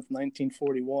 7th,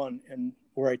 1941, and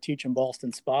where I teach in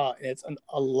Ballston Spa. It's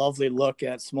a lovely look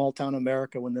at small town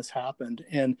America when this happened.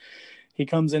 And he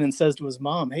comes in and says to his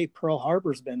mom, "Hey, Pearl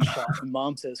Harbor's been shot." And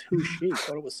mom says, "Who's she?"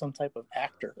 Thought it was some type of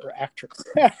actor or actress.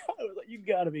 I was like, "You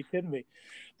got to be kidding me."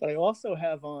 But I also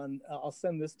have I'll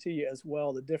send this to you as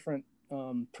well, the different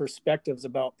perspectives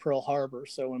about Pearl Harbor.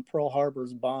 So when Pearl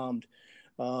Harbor's bombed,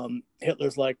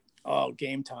 Hitler's like, "Oh,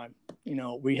 game time.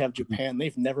 We have Japan.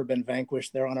 They've never been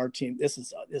vanquished. They're on our team. This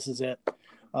is it."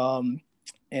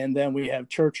 And then we have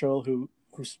Churchill, who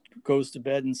goes to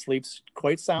bed and sleeps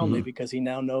quite soundly because he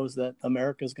now knows that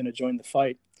America is going to join the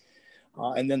fight.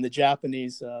 And then the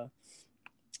Japanese,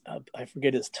 I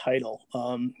forget his title,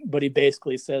 but he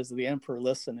basically says to the emperor,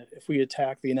 "Listen, if we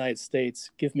attack the United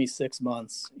States, give me 6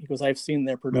 months." He goes, "I've seen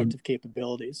their productive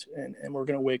capabilities, and we're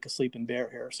going to wake a sleeping bear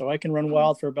here. So I can run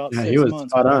wild for about Yeah, he six was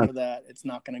months, spot but on. after that, it's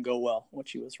not going to go well,"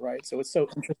 which he was right. So it's so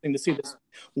interesting to see this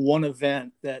one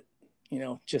event that,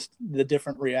 just the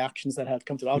different reactions that have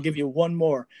come to it. I'll give you one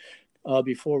more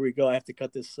before we go. I have to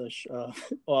cut this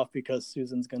off because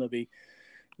Susan's going to be,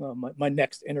 my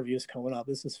next interview is coming up.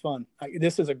 This is fun.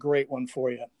 This is a great one for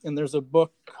you. And there's a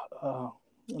book, I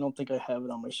don't think I have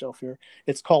it on my shelf here.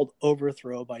 It's called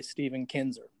Overthrow by Stephen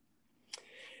Kinzer.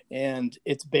 And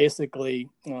it's basically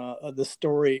the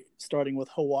story starting with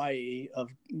Hawaii of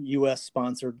U.S.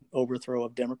 sponsored overthrow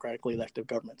of democratically elected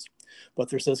governments. But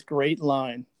there's this great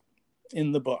line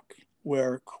in the book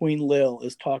where Queen Lil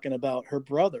is talking about her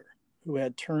brother who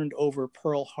had turned over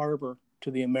Pearl Harbor to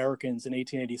the Americans in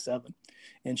 1887.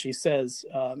 And she says,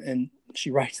 and she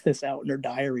writes this out in her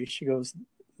diary, she goes,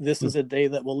 "This is a day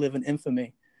that will live in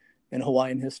infamy in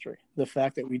Hawaiian history. The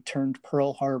fact that we turned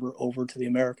Pearl Harbor over to the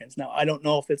Americans." Now, I don't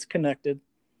know if it's connected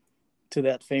to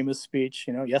that famous speech,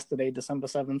 yesterday, December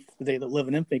 7th, the day that live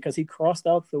in infamy, because he crossed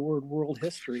out the word world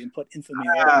history and put infamy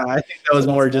there. I think that was So that's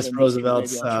more another just mystery. Maybe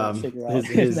Roosevelt's I'll try to figure out.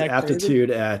 Isn't his that crazy?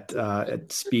 aptitude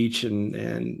at speech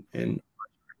and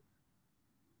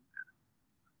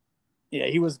Yeah,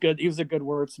 he was good. He was a good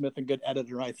wordsmith and good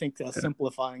editor. I think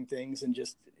simplifying things, and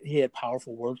just he had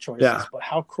powerful word choices. yeah. But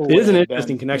how cool It would is it an have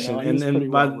interesting been? connection, He was pretty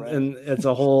well read. and it's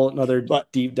a whole another But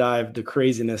deep dive, the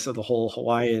craziness of the whole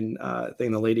Hawaiian thing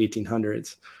in the late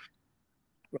 1800s.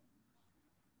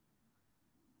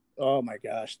 oh my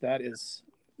gosh, that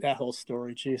whole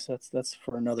story. Geez, that's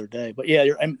for another day. But yeah,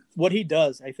 what he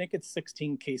does, I think it's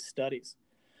 16 case studies.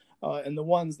 And the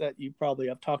ones that you probably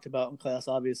have talked about in class,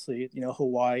 obviously,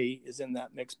 Hawaii is in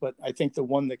that mix. But I think the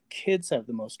one that kids have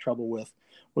the most trouble with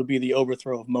would be the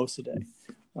overthrow of Mosaddegh,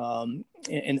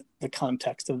 in the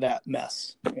context of that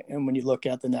mess. And when you look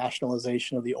at the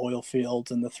nationalization of the oil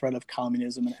fields and the threat of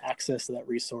communism and access to that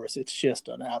resource, it's just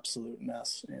an absolute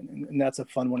mess. And that's a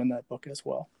fun one in that book as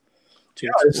well. Yeah,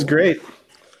 this is great.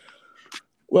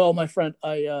 Well, my friend,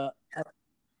 I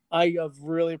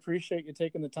really appreciate you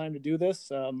taking the time to do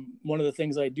this. One of the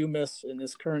things I do miss in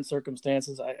this current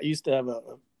circumstances, I used to have a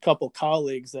couple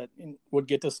colleagues that would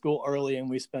get to school early, and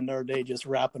we spend our day just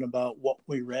rapping about what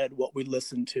we read, what we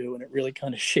listened to, and it really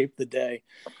kind of shaped the day.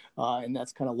 And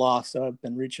that's kind of lost. So I've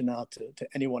been reaching out to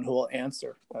anyone who will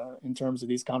answer in terms of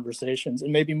these conversations.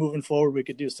 And maybe moving forward, we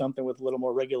could do something with a little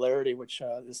more regularity, which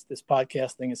this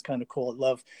podcast thing is kind of cool. I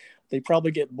love. They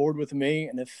probably get bored with me.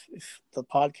 And if the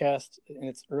podcast in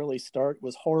its early start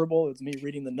was horrible, it's me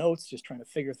reading the notes, just trying to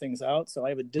figure things out. So I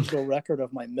have a digital record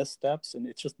of my missteps, and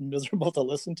it's just miserable to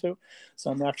listen to. So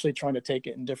I'm actually trying to take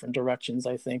it in different directions,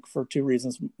 I think, for two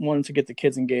reasons. One, to get the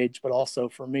kids engaged, but also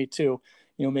for me too,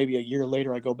 maybe a year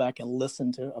later, I go back and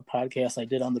listen to a podcast I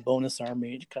did on the bonus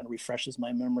army. It kind of refreshes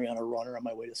my memory on a runner on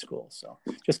my way to school. So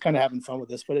just kind of having fun with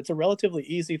this, but it's a relatively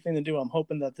easy thing to do. I'm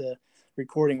hoping that the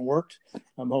recording worked.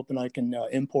 I'm hoping I can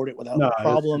import it without a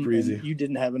problem. And you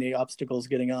didn't have any obstacles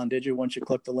getting on, did you, once you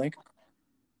click the link?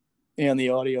 And the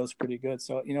audio is pretty good.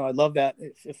 So, I love that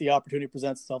if the opportunity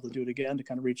presents itself to do it again, to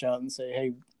kind of reach out and say,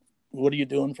 hey, what are you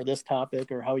doing for this topic,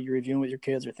 or how are you reviewing with your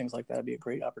kids, or things like that? It'd be a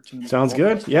great opportunity. Sounds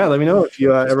good. Yeah. Let me know if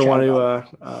you ever want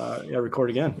to record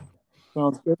again.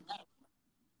 Sounds good.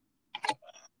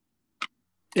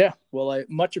 Yeah. Well, I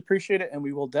much appreciate it, and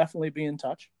we will definitely be in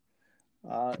touch.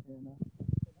 Thank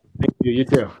you. You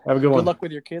too. Have a good one. Good luck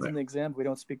with your kids in the exam if we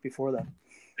don't speak before then.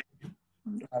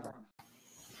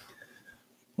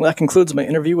 Well, that concludes my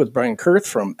interview with Brian Kurth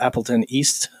from Appleton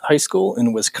East High School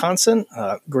in Wisconsin.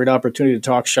 Great opportunity to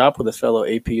talk shop with a fellow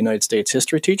AP United States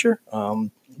history teacher.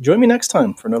 Join me next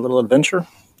time for another little adventure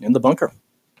in the bunker.